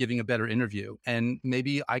at giving a better interview, and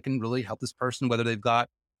maybe I can really help this person, whether they've got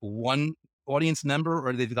one audience member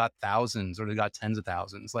or they've got thousands or they've got tens of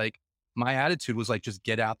thousands. Like my attitude was like, just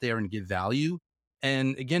get out there and give value.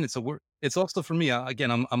 And again, it's also for me, again,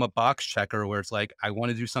 I'm a box checker where it's like, I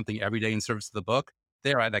want to do something every day in service of the book.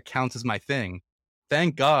 That counts as my thing.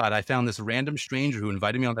 Thank God I found this random stranger who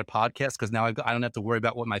invited me on their podcast, because now I don't have to worry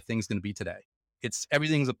about what my thing's going to be today.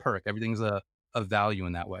 Everything's a perk. Everything's a value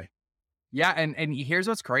in that way. Yeah. And here's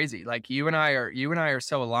what's crazy. Like you and I are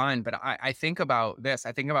so aligned, but I think about this.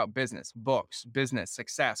 I think about business, books, business,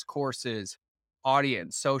 success, courses,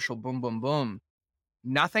 audience, social, boom, boom, boom.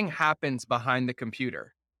 Nothing happens behind the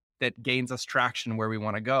computer that gains us traction where we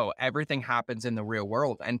want to go. Everything happens in the real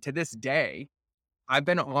world. And to this day, I've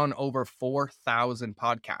been on over 4,000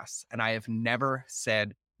 podcasts and I have never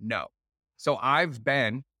said no. So I've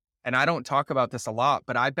been, and I don't talk about this a lot,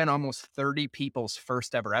 but I've been almost 30 people's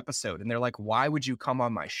first ever episode. And they're like, why would you come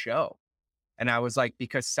on my show? And I was like,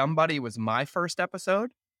 because somebody was my first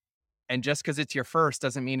episode And just because it's your first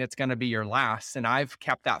doesn't mean it's going to be your last. And I've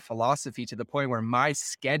kept that philosophy to the point where my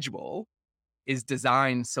schedule is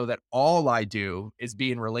designed so that all I do is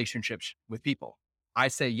be in relationships with people. I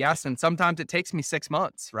say yes. And sometimes it takes me 6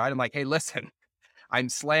 months, right? I'm like, hey, listen, I'm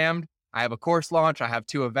slammed. I have a course launch. I have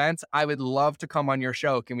 2 events. I would love to come on your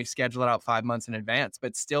show. Can we schedule it out 5 months in advance?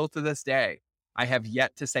 But still to this day, I have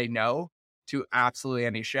yet to say no to absolutely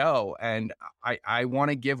any show. And I want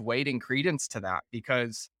to give weight and credence to that,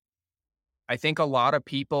 because I think a lot of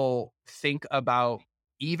people think about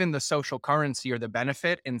even the social currency or the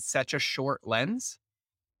benefit in such a short lens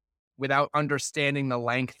without understanding the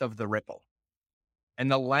length of the ripple.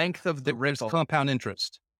 And the length of the There's ripple, compound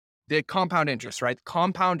interest. the compound interest, right?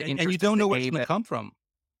 Compound interest. And you don't know where it's going to come from.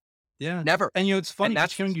 Yeah. Never. And it's funny,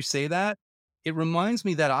 that's just hearing you say that, it reminds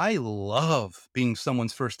me that I love being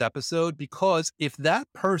someone's first episode, because if that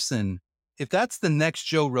person, if that's the next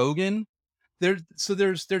Joe Rogan, there's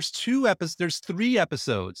 3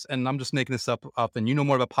 episodes, and I'm just making this up, and you know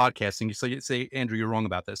more about podcasting. So you say, Andrew, you're wrong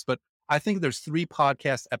about this, but I think there's 3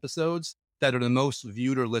 podcast episodes that are the most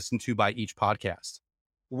viewed or listened to by each podcast.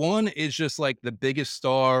 One is just like the biggest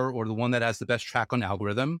star, or the one that has the best track on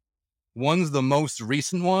algorithm. One's the most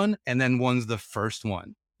recent one, and then one's the first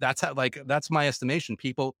one. That's how, that's my estimation.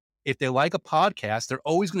 People, if they like a podcast, they're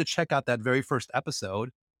always going to check out that very first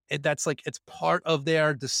episode. It's part of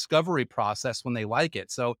their discovery process when they like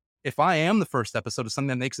it. So if I am the first episode of something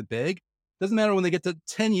that makes it big, doesn't matter when they get to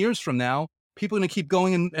 10 years from now, people are going to keep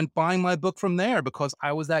going and buying my book from there because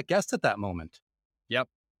I was that guest at that moment. Yep.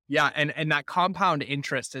 Yeah. And that compound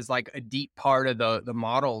interest is like a deep part of the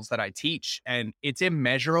models that I teach. And it's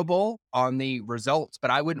immeasurable on the results,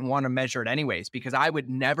 but I wouldn't want to measure it anyways, because I would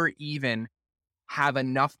never even have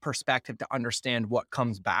enough perspective to understand what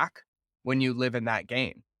comes back when you live in that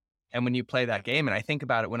game and when you play that game. And I think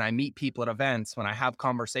about it when I meet people at events, when I have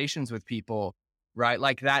conversations with people, right?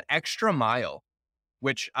 Like that extra mile,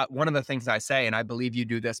 which one of the things I say, and I believe you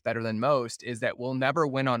do this better than most, is that we'll never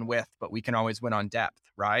win on width, but we can always win on depth,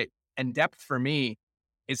 right? And depth for me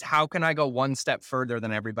is, how can I go one step further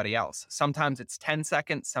than everybody else? Sometimes it's 10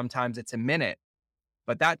 seconds, sometimes it's a minute,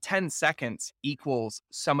 but that 10 seconds equals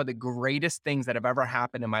some of the greatest things that have ever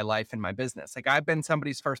happened in my life and my business. Like, I've been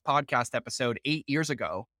somebody's first podcast episode 8 years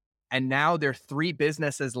ago, and now they're 3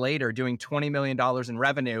 businesses later doing $20 million in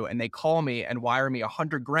revenue, and they call me and wire me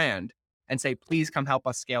 $100,000 and say, please come help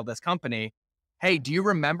us scale this company. Hey, do you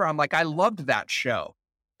remember? I'm like, I loved that show.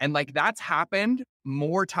 And like, that's happened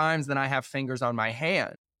more times than I have fingers on my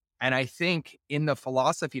hand. And I think in the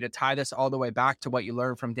philosophy, to tie this all the way back to what you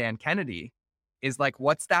learned from Dan Kennedy, is like,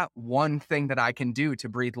 what's that one thing that I can do to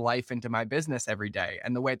breathe life into my business every day?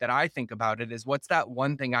 And the way that I think about it is, what's that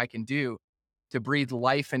one thing I can do to breathe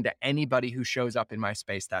life into anybody who shows up in my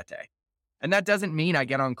space that day? And that doesn't mean I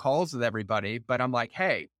get on calls with everybody, but I'm like,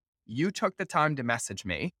 hey, you took the time to message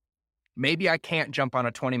me. Maybe I can't jump on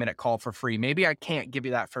a 20-minute call for free. Maybe I can't give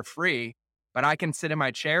you that for free, but I can sit in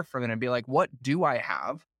my chair for a minute and be like, what do I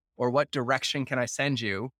have? Or what direction can I send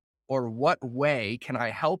you? Or what way can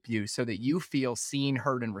I help you so that you feel seen,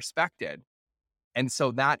 heard, and respected? And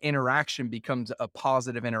so that interaction becomes a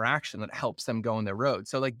positive interaction that helps them go on their road.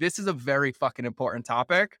 So like, this is a very fucking important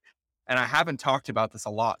topic. And I haven't talked about this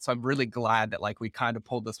a lot. So I'm really glad that like we kind of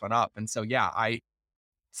pulled this one up. And so, yeah,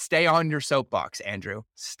 stay on your soapbox, Andrew.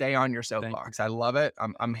 Stay on your soapbox. I love it.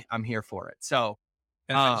 I'm here for it. So,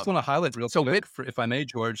 and I just want to highlight real quick, if I may,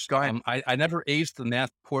 George. Go ahead. I never aced the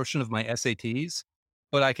math portion of my SATs,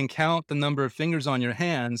 but I can count the number of fingers on your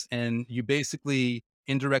hands, and you basically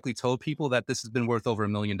indirectly told people that this has been worth over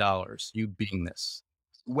 $1 million. You being this.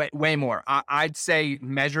 Way more. I'd say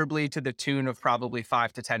measurably to the tune of probably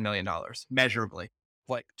 $5 to $10 million. Measurably,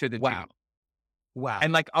 like to the tune. Wow.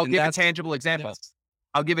 And like, I'll give a tangible example. Yes.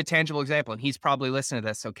 I'll give a tangible example, and he's probably listening to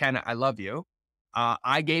this. So Ken, I love you.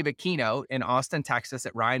 I gave a keynote in Austin, Texas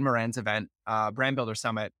at Ryan Moran's event, Brand Builder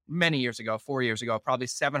Summit, many years ago, 4 years ago, probably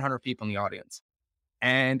 700 people in the audience.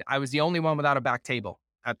 And I was the only one without a back table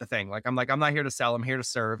at the thing. I'm not here to sell, I'm here to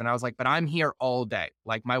serve. And I was like, but I'm here all day.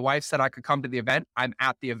 Like, my wife said I could come to the event. I'm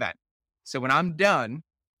at the event. So when I'm done,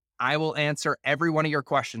 I will answer every one of your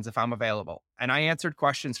questions if I'm available. And I answered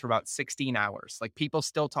questions for about 16 hours. Like, people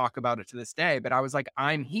still talk about it to this day, but I was like,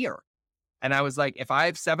 I'm here. And I was like, if I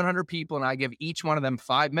have 700 people and I give each one of them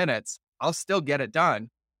 5 minutes, I'll still get it done.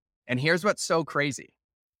 And here's what's so crazy.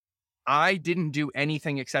 I didn't do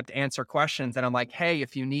anything except answer questions. And I'm like, hey,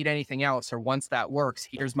 if you need anything else, or once that works,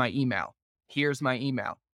 here's my email. Here's my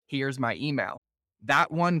email. Here's my email.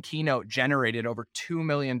 That one keynote generated over $2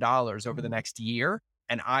 million over the next year.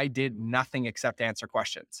 And I did nothing except answer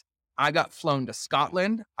questions. I got flown to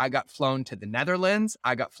Scotland. I got flown to the Netherlands.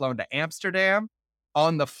 I got flown to Amsterdam.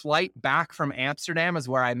 On the flight back from Amsterdam is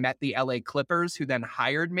where I met the LA Clippers, who then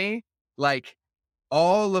hired me. Like,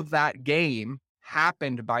 all of that game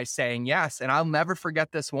happened by saying yes. And I'll never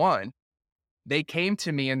forget this one. They came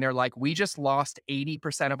to me and they're like, we just lost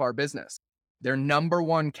 80% of our business. Their number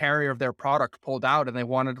one carrier of their product pulled out and they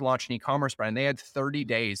wanted to launch an e-commerce brand. They had 30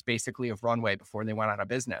 days basically of runway before they went out of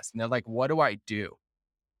business. And they're like, what do I do?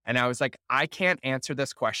 And I was like, I can't answer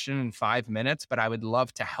this question in 5 minutes, but I would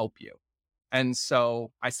love to help you. And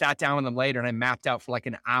so I sat down with them later and I mapped out for like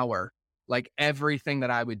an hour, like everything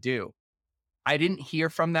that I would do. I didn't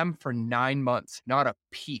hear from them for 9 months, not a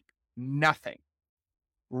peep, nothing.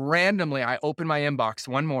 Randomly, I open my inbox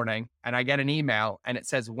one morning and I get an email and it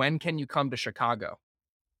says, when can you come to Chicago?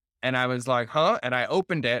 And I was like, huh? And I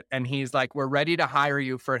opened it and he's like, we're ready to hire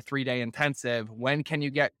you for a 3-day intensive. When can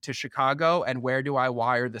you get to Chicago? And where do I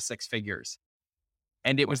wire the 6 figures?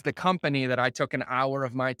 And it was the company that I took an hour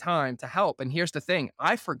of my time to help. And here's the thing,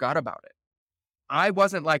 I forgot about it. I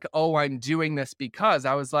wasn't like, oh, I'm doing this because.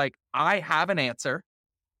 I was like, I have an answer.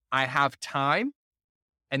 I have time.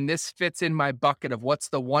 And this fits in my bucket of what's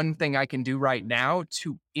the one thing I can do right now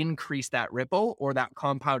to increase that ripple or that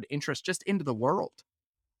compound interest just into the world.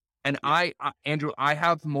 And Andrew, I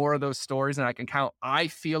have more of those stories than I can count. I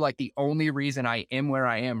feel like the only reason I am where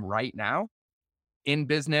I am right now in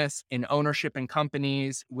business, in ownership in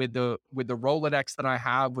companies, with the Rolodex that I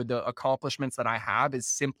have, with the accomplishments that I have, is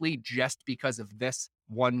simply just because of this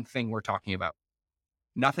one thing we're talking about.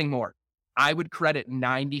 Nothing more. I would credit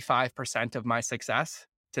 95% of my success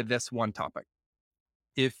to this one topic.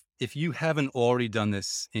 If you haven't already done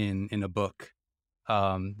this in a book,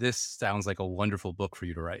 this sounds like a wonderful book for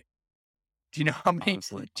you to write. Do you know how many?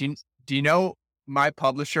 Do you know my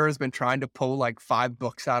publisher has been trying to pull like 5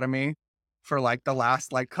 books out of me for like the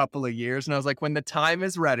last like couple of years, and I was like, when the time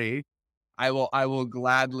is ready, I will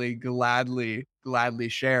gladly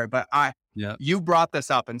share. But you brought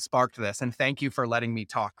this up and sparked this, and thank you for letting me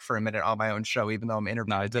talk for a minute on my own show, even though I'm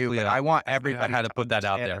interviewing you. But I want everybody to put that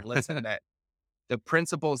out there. Listen, that the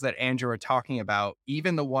principles that Andrew are talking about,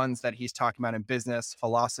 even the ones that he's talking about in business,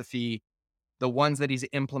 philosophy, the ones that he's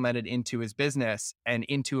implemented into his business and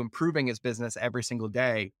into improving his business every single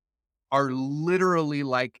day, are literally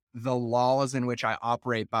like the laws in which I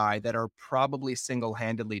operate by that are probably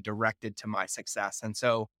single-handedly directed to my success. And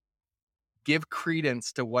so give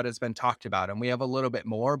credence to what has been talked about. And we have a little bit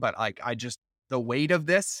more, but like, the weight of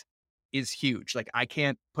this is huge. Like, I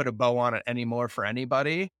can't put a bow on it anymore for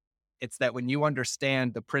anybody. It's that when you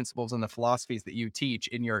understand the principles and the philosophies that you teach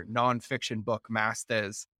in your nonfiction book,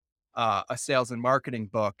 Masters, a sales and marketing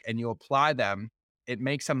book, and you apply them, it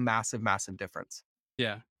makes a massive, massive difference.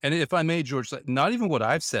 Yeah. And if I may, George, not even what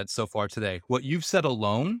I've said so far today, what you've said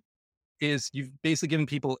alone is you've basically given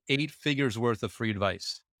people 8 figures worth of free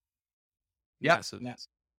advice. Yes.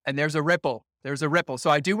 And there's a ripple. So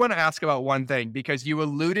I do want to ask about one thing, because you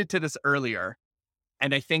alluded to this earlier.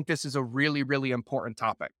 And I think this is a really, really important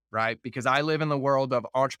topic, right? Because I live in the world of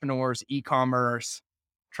entrepreneurs, e-commerce,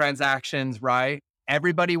 transactions, right?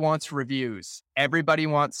 Everybody wants reviews. Everybody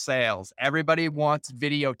wants sales. Everybody wants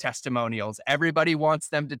video testimonials. Everybody wants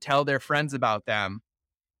them to tell their friends about them.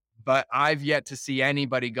 But I've yet to see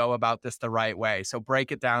anybody go about this the right way. So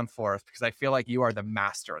break it down for us, because I feel like you are the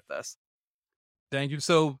master at this. Thank you.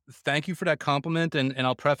 So thank you for that compliment. And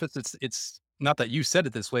I'll preface, it's not that you said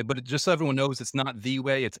it this way, but just so everyone knows, it's not the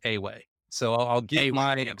way, it's a way. So I'll give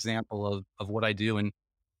my example of what I do. And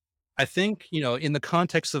I think, in the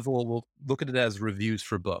context of, we'll look at it as reviews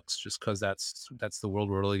for books, just because that's the world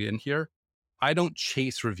we're really in here. I don't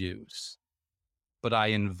chase reviews, but I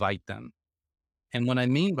invite them. And what I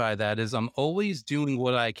mean by that is I'm always doing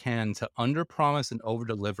what I can to underpromise and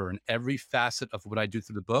overdeliver in every facet of what I do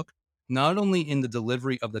through the book, not only in the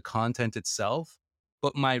delivery of the content itself,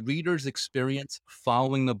 but my readers' experience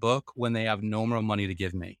following the book when they have no more money to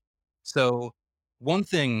give me. So one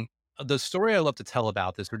thing, the story I love to tell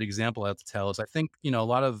about this, or the example I love to tell, is I think, a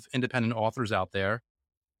lot of independent authors out there,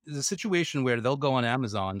 there's a situation where they'll go on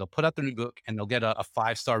Amazon, they'll put out their new book, and they'll get a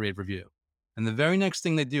 5-star rate review. And the very next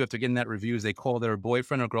thing they do after getting that review is they call their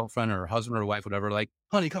boyfriend or girlfriend or husband or wife, whatever, like,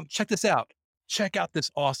 honey, come check this out. Check out this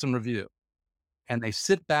awesome review. And they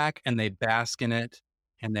sit back and they bask in it,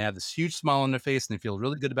 and they have this huge smile on their face and they feel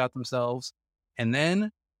really good about themselves. And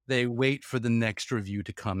then they wait for the next review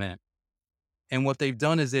to come in. And what they've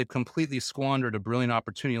done is they've completely squandered a brilliant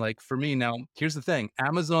opportunity. Like for me now, here's the thing.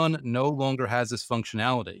 Amazon no longer has this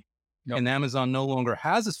functionality. Nope. And Amazon no longer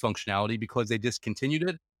has this functionality because they discontinued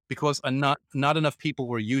it, because not enough people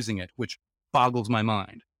were using it, which boggles my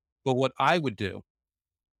mind. But what I would do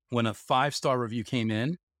when a 5-star review came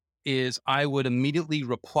in is I would immediately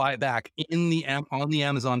reply back on the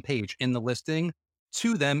Amazon page in the listing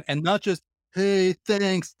to them, and not just, "Hey,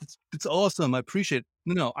 thanks. It's awesome. I appreciate it."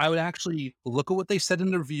 No, I would actually look at what they said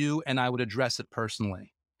in the review and I would address it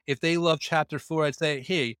personally. If they love chapter 4, I'd say,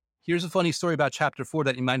 "Hey, here's a funny story about chapter 4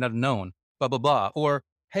 that you might not have known, blah, blah, blah." Or,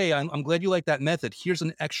 "Hey, I'm glad you like that method. Here's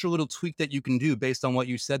an extra little tweak that you can do based on what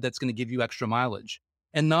you said that's going to give you extra mileage."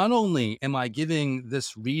 And not only am I giving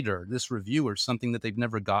this reader, this reviewer, something that they've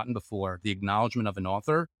never gotten before, the acknowledgement of an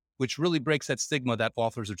author, which really breaks that stigma that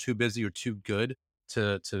authors are too busy or too good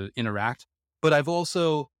to interact. But I've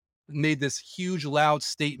also made this huge, loud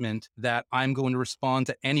statement that I'm going to respond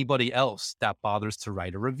to anybody else that bothers to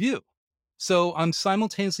write a review. So I'm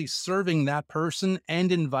simultaneously serving that person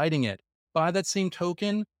and inviting it. By that same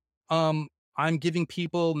token, I'm giving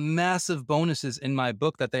people massive bonuses in my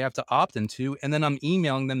book that they have to opt into, and then I'm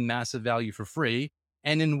emailing them massive value for free.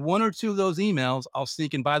 And in 1 or 2 of those emails, I'll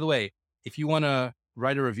sneak in, by the way, if you want to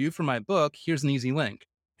write a review for my book, here's an easy link.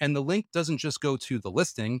 And the link doesn't just go to the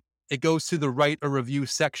listing, it goes to the write a review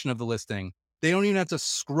section of the listing. They don't even have to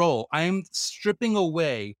scroll. I'm stripping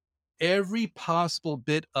away every possible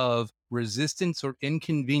bit of resistance or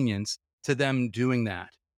inconvenience to them doing that.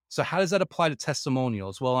 So how does that apply to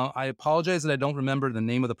testimonials? Well, I apologize that I don't remember the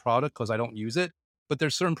name of the product because I don't use it, but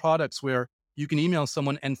there's certain products where you can email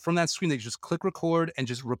someone and from that screen, they just click record and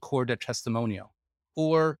just record their testimonial,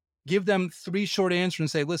 or give them 3 short answers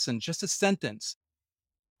and say, listen, just a sentence,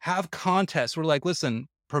 have contests. We're like, listen,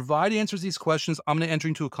 provide answers to these questions. I'm going to enter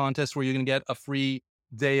into a contest where you're going to get a free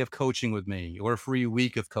day of coaching with me, or a free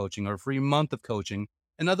week of coaching, or a free month of coaching.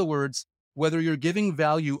 In other words, whether you're giving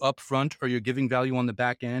value up front or you're giving value on the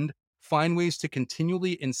back end, find ways to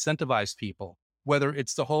continually incentivize people, whether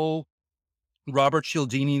it's the whole Robert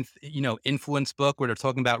Cialdini, influence book where they're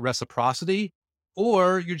talking about reciprocity,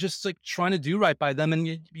 or you're just like trying to do right by them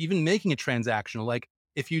and even making it transactional. Like,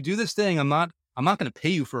 if you do this thing, I'm not going to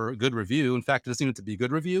pay you for a good review. In fact, it doesn't even have to be a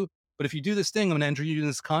good review, but if you do this thing, I'm going to enter you in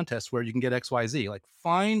this contest where you can get XYZ. Like,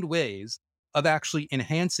 find ways of actually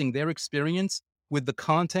enhancing their experience with the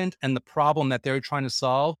content and the problem that they're trying to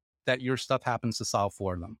solve that your stuff happens to solve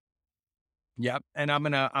for them. Yep. And I'm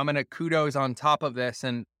gonna kudos on top of this.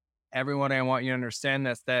 And everyone, I want you to understand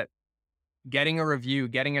this, that getting a review,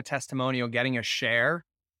 getting a testimonial, getting a share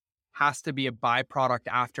has to be a byproduct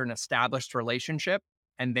after an established relationship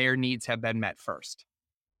and their needs have been met first.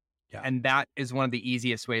 Yeah. And that is one of the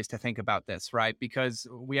easiest ways to think about this, right? Because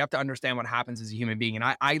we have to understand what happens as a human being.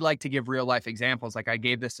 And I like to give real life examples. Like, I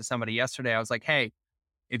gave this to somebody yesterday. I was like, hey,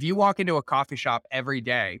 if you walk into a coffee shop every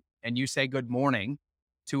day and you say good morning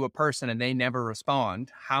to a person and they never respond,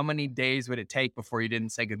 how many days would it take before you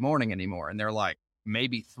didn't say good morning anymore? And they're like,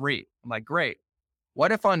 maybe 3. I'm like, great.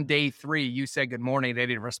 What if on day 3 you said good morning, they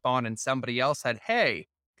didn't respond, and somebody else said, hey,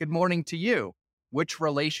 good morning to you? Which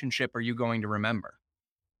relationship are you going to remember?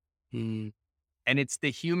 And it's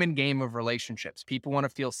the human game of relationships. People want to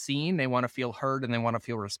feel seen, they want to feel heard, and they want to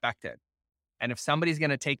feel respected. And if somebody's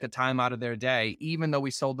going to take the time out of their day, even though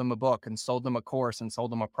we sold them a book and sold them a course and sold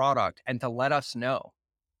them a product, and to let us know,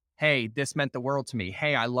 hey, this meant the world to me.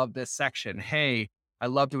 Hey, I love this section. Hey, I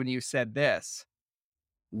loved when you said this.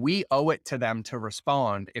 We owe it to them to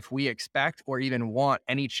respond if we expect or even want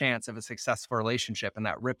any chance of a successful relationship and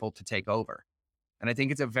that ripple to take over. And I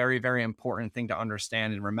think it's a very, very important thing to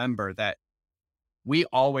understand and remember, that we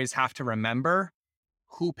always have to remember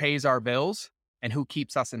who pays our bills and who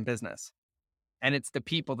keeps us in business. And it's the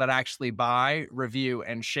people that actually buy, review,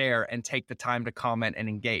 and share and take the time to comment and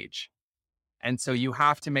engage. And so you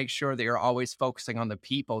have to make sure that you're always focusing on the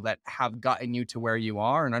people that have gotten you to where you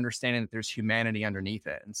are and understanding that there's humanity underneath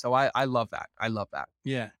it. And so I love that. I love that.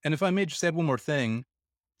 Yeah. And if I may just add one more thing,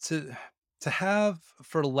 to have,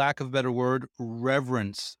 for lack of a better word,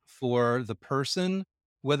 reverence for the person,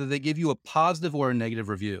 whether they give you a positive or a negative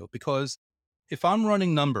review. Because if I'm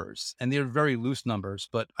running numbers, and they're very loose numbers,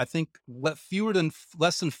 but I think less than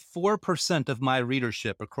 4% of my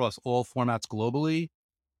readership across all formats globally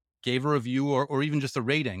gave a review or even just a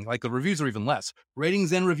rating. Like, the reviews are even less.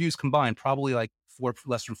 Ratings and reviews combined, probably like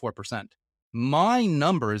less than 4%. My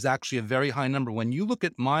number is actually a very high number. When you look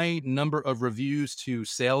at my number of reviews to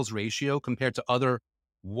sales ratio compared to other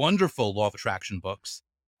wonderful law of attraction books,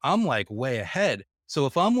 I'm like way ahead. So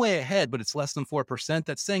if I'm way ahead, but it's less than 4%,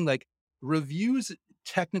 that's saying like reviews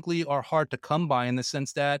technically are hard to come by, in the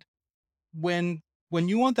sense that when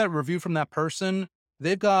you want that review from that person,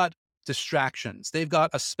 they've got distractions. They've got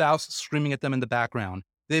a spouse screaming at them in the background.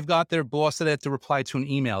 They've got their boss that they have to reply to an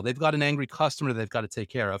email. They've got an angry customer they've got to take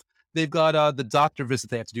care of. They've got the doctor visit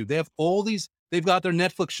they have to do. They have all these, they've got their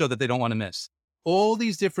Netflix show that they don't want to miss. All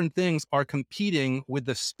these different things are competing with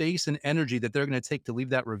the space and energy that they're going to take to leave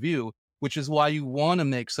that review, which is why you want to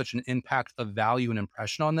make such an impact of value and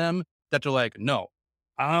impression on them that they're like, no,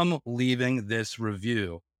 I'm leaving this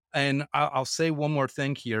review. And I'll say one more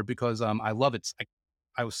thing here because I love it.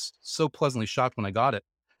 I was so pleasantly shocked when I got it.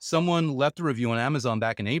 Someone left a review on Amazon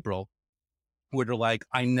back in April where they're like,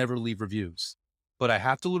 I never leave reviews, but I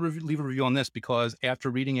have to leave a review on this because after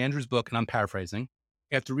reading Andrew's book, and I'm paraphrasing,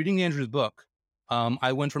 after reading Andrew's book,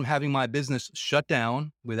 I went from having my business shut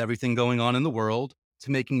down with everything going on in the world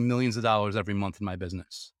to making millions of dollars every month in my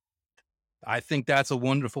business. I think that's a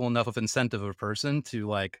wonderful enough of incentive of a person to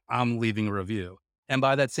like, I'm leaving a review. And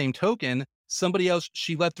by that same token, somebody else,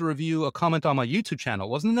 she left a review, a comment on my YouTube channel.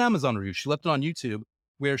 It wasn't an Amazon review. She left it on YouTube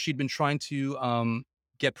where she'd been trying to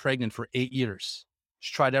get pregnant for 8 years.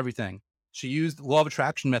 She tried everything. She used law of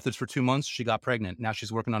attraction methods for 2 months. She got pregnant. Now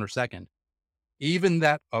she's working on her second. Even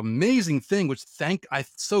that amazing thing, which I'm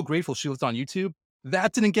so grateful she was on YouTube,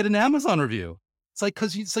 that didn't get an Amazon review. It's like,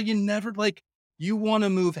 so you never like, you want to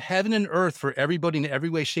move heaven and earth for everybody in every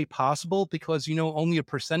way, shape possible, because you know only a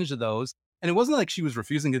percentage of those. And it wasn't like she was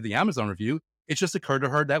refusing to give the Amazon review. It just occurred to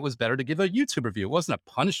her that was better to give a YouTube review. It wasn't a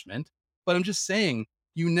punishment, but I'm just saying,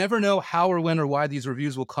 you never know how or when or why these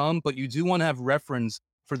reviews will come, but you do want to have reference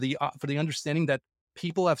for the understanding that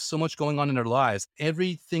people have so much going on in their lives.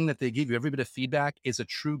 Everything that they give you, every bit of feedback is a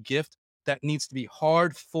true gift that needs to be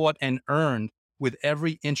hard fought and earned with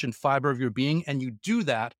every inch and fiber of your being. And you do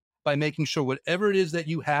that by making sure whatever it is that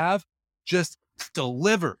you have just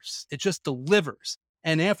delivers. It just delivers.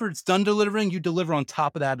 And after it's done delivering, you deliver on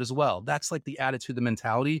top of that as well. That's like the attitude, the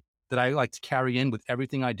mentality that I like to carry in with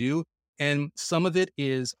everything I do. And some of it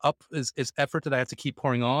is effort that I have to keep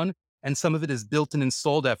pouring on. And some of it is built in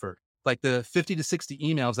installed effort, like the 50 to 60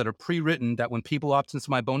 emails that are pre-written that when people opt into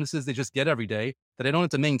my bonuses, they just get every day that I don't have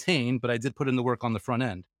to maintain, but I did put in the work on the front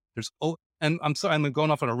end. And I'm sorry, I'm going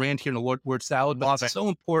off on a rant here in a word salad, but it's so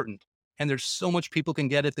important. And there's so much people can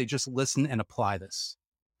get if they just listen and apply this.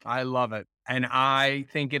 I love it. And I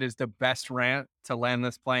think it is the best rant to land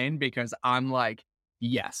this plane because I'm like,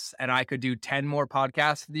 yes. And I could do 10 more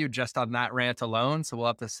podcasts with you just on that rant alone. So we'll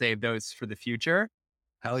have to save those for the future.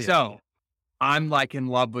 Hell yeah. So I'm like in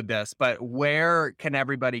love with this, but where can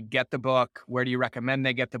everybody get the book? Where do you recommend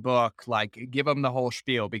they get the book? Like give them the whole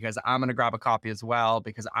spiel because I'm going to grab a copy as well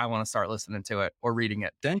because I want to start listening to it or reading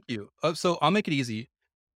it. Thank you. So I'll make it easy.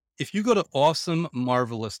 If you go to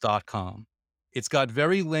awesomemarvelous.com, it's got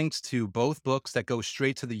very links to both books that go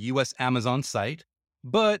straight to the US Amazon site.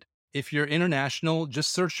 But if you're international,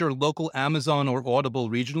 just search your local Amazon or Audible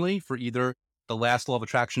regionally for either the last law of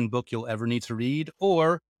attraction book you'll ever need to read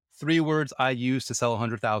or 3 words I use to sell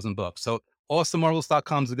 100,000 books. So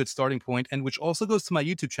awesomemarvelous.com is a good starting point, and which also goes to my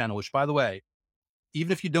YouTube channel, which by the way,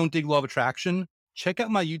 even if you don't dig law of attraction, check out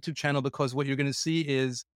my YouTube channel because what you're going to see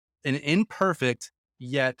is an imperfect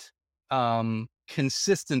yet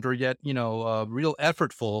consistent or yet, real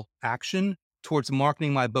effortful action towards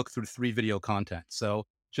marketing my book through 3 video content. So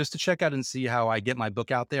just to check out and see how I get my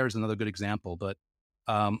book out there is another good example. But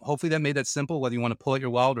hopefully that made that simple, whether you want to pull out your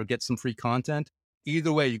wallet or get some free content.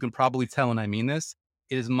 Either way, you can probably tell, and I mean this,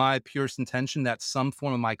 it is my purest intention that some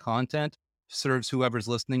form of my content serves whoever's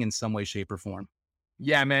listening in some way, shape, or form.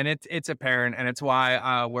 Yeah, man, it's apparent. And it's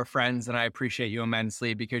why we're friends. And I appreciate you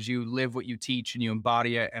immensely because you live what you teach and you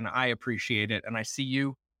embody it. And I appreciate it. And I see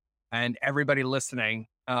you and everybody listening.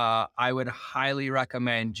 I would highly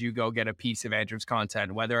recommend you go get a piece of Andrew's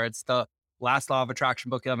content, whether it's the last law of attraction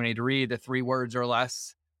book you ever need to read, the 3 words or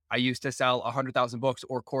less. I used to sell 100,000 books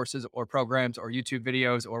or courses or programs or YouTube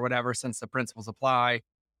videos or whatever since the principles apply.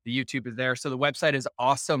 The YouTube is there. So the website is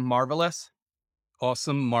Awesome Marvelous.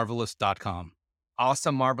 Awesomemarvelous.com.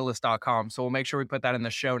 Awesomemarvelous.com. So we'll make sure we put that in the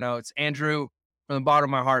show notes. Andrew, from the bottom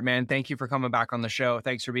of my heart, man, thank you for coming back on the show.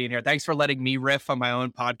 Thanks for being here. Thanks for letting me riff on my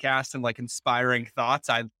own podcast and like inspiring thoughts.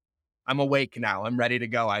 I'm awake now. I'm ready to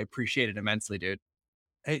go. I appreciate it immensely, dude.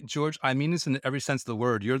 Hey, George, I mean this in every sense of the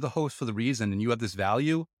word. You're the host for the reason and you have this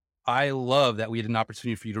value. I love that we had an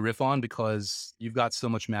opportunity for you to riff on because you've got so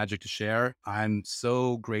much magic to share. I'm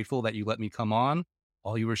so grateful that you let me come on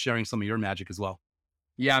while you were sharing some of your magic as well.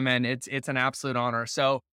 Yeah, man, it's an absolute honor.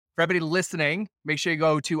 So for everybody listening, make sure you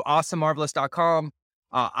go to awesomemarvelous.com.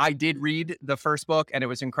 I did read the first book and it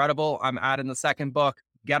was incredible. I'm adding the second book.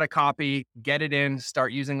 Get a copy, get it in,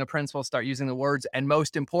 start using the principles, start using the words. And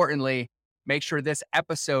most importantly, make sure this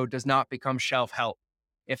episode does not become shelf help.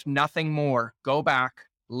 If nothing more, go back,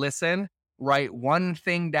 listen, write one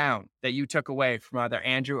thing down that you took away from either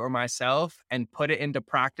Andrew or myself and put it into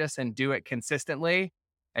practice and do it consistently.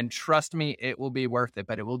 And trust me, it will be worth it,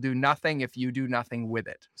 but it will do nothing if you do nothing with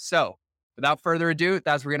it. So Without further ado,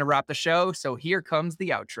 that's where we're going to wrap the show. So here comes the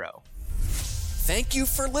outro. Thank you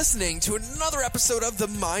for listening to another episode of The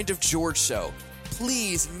Mind of George Show.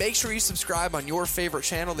 Please make sure you subscribe on your favorite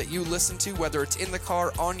channel that you listen to, whether it's in the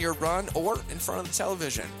car, on your run, or in front of the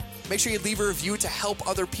television. Make sure you leave a review to help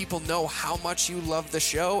other people know how much you love the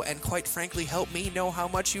show, and quite frankly, help me know how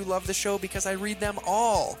much you love the show because I read them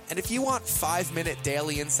all. And if you want 5-minute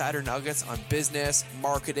daily insider nuggets on business,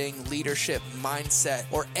 marketing, leadership, mindset,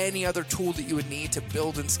 or any other tool that you would need to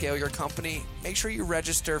build and scale your company, make sure you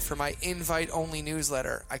register for my invite-only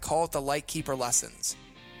newsletter. I call it the Lightkeeper Lessons.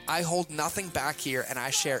 I hold nothing back here, and I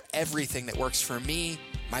share everything that works for me,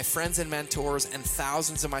 my friends and mentors, and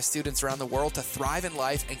thousands of my students around the world to thrive in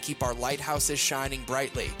life and keep our lighthouses shining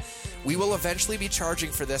brightly. We will eventually be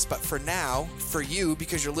charging for this, but for now, for you,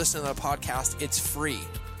 because you're listening to the podcast, it's free.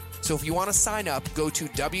 So if you want to sign up, go to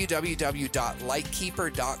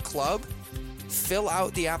www.lightkeeper.club, fill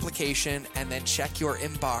out the application, and then check your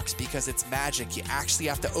inbox because it's magic. You actually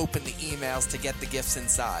have to open the emails to get the gifts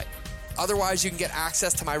inside. Otherwise, you can get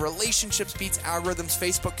access to my Relationships Beats Algorithms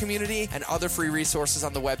Facebook community and other free resources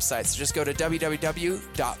on the website. So just go to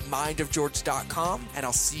www.mindofgeorge.com, and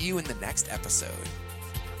I'll see you in the next episode.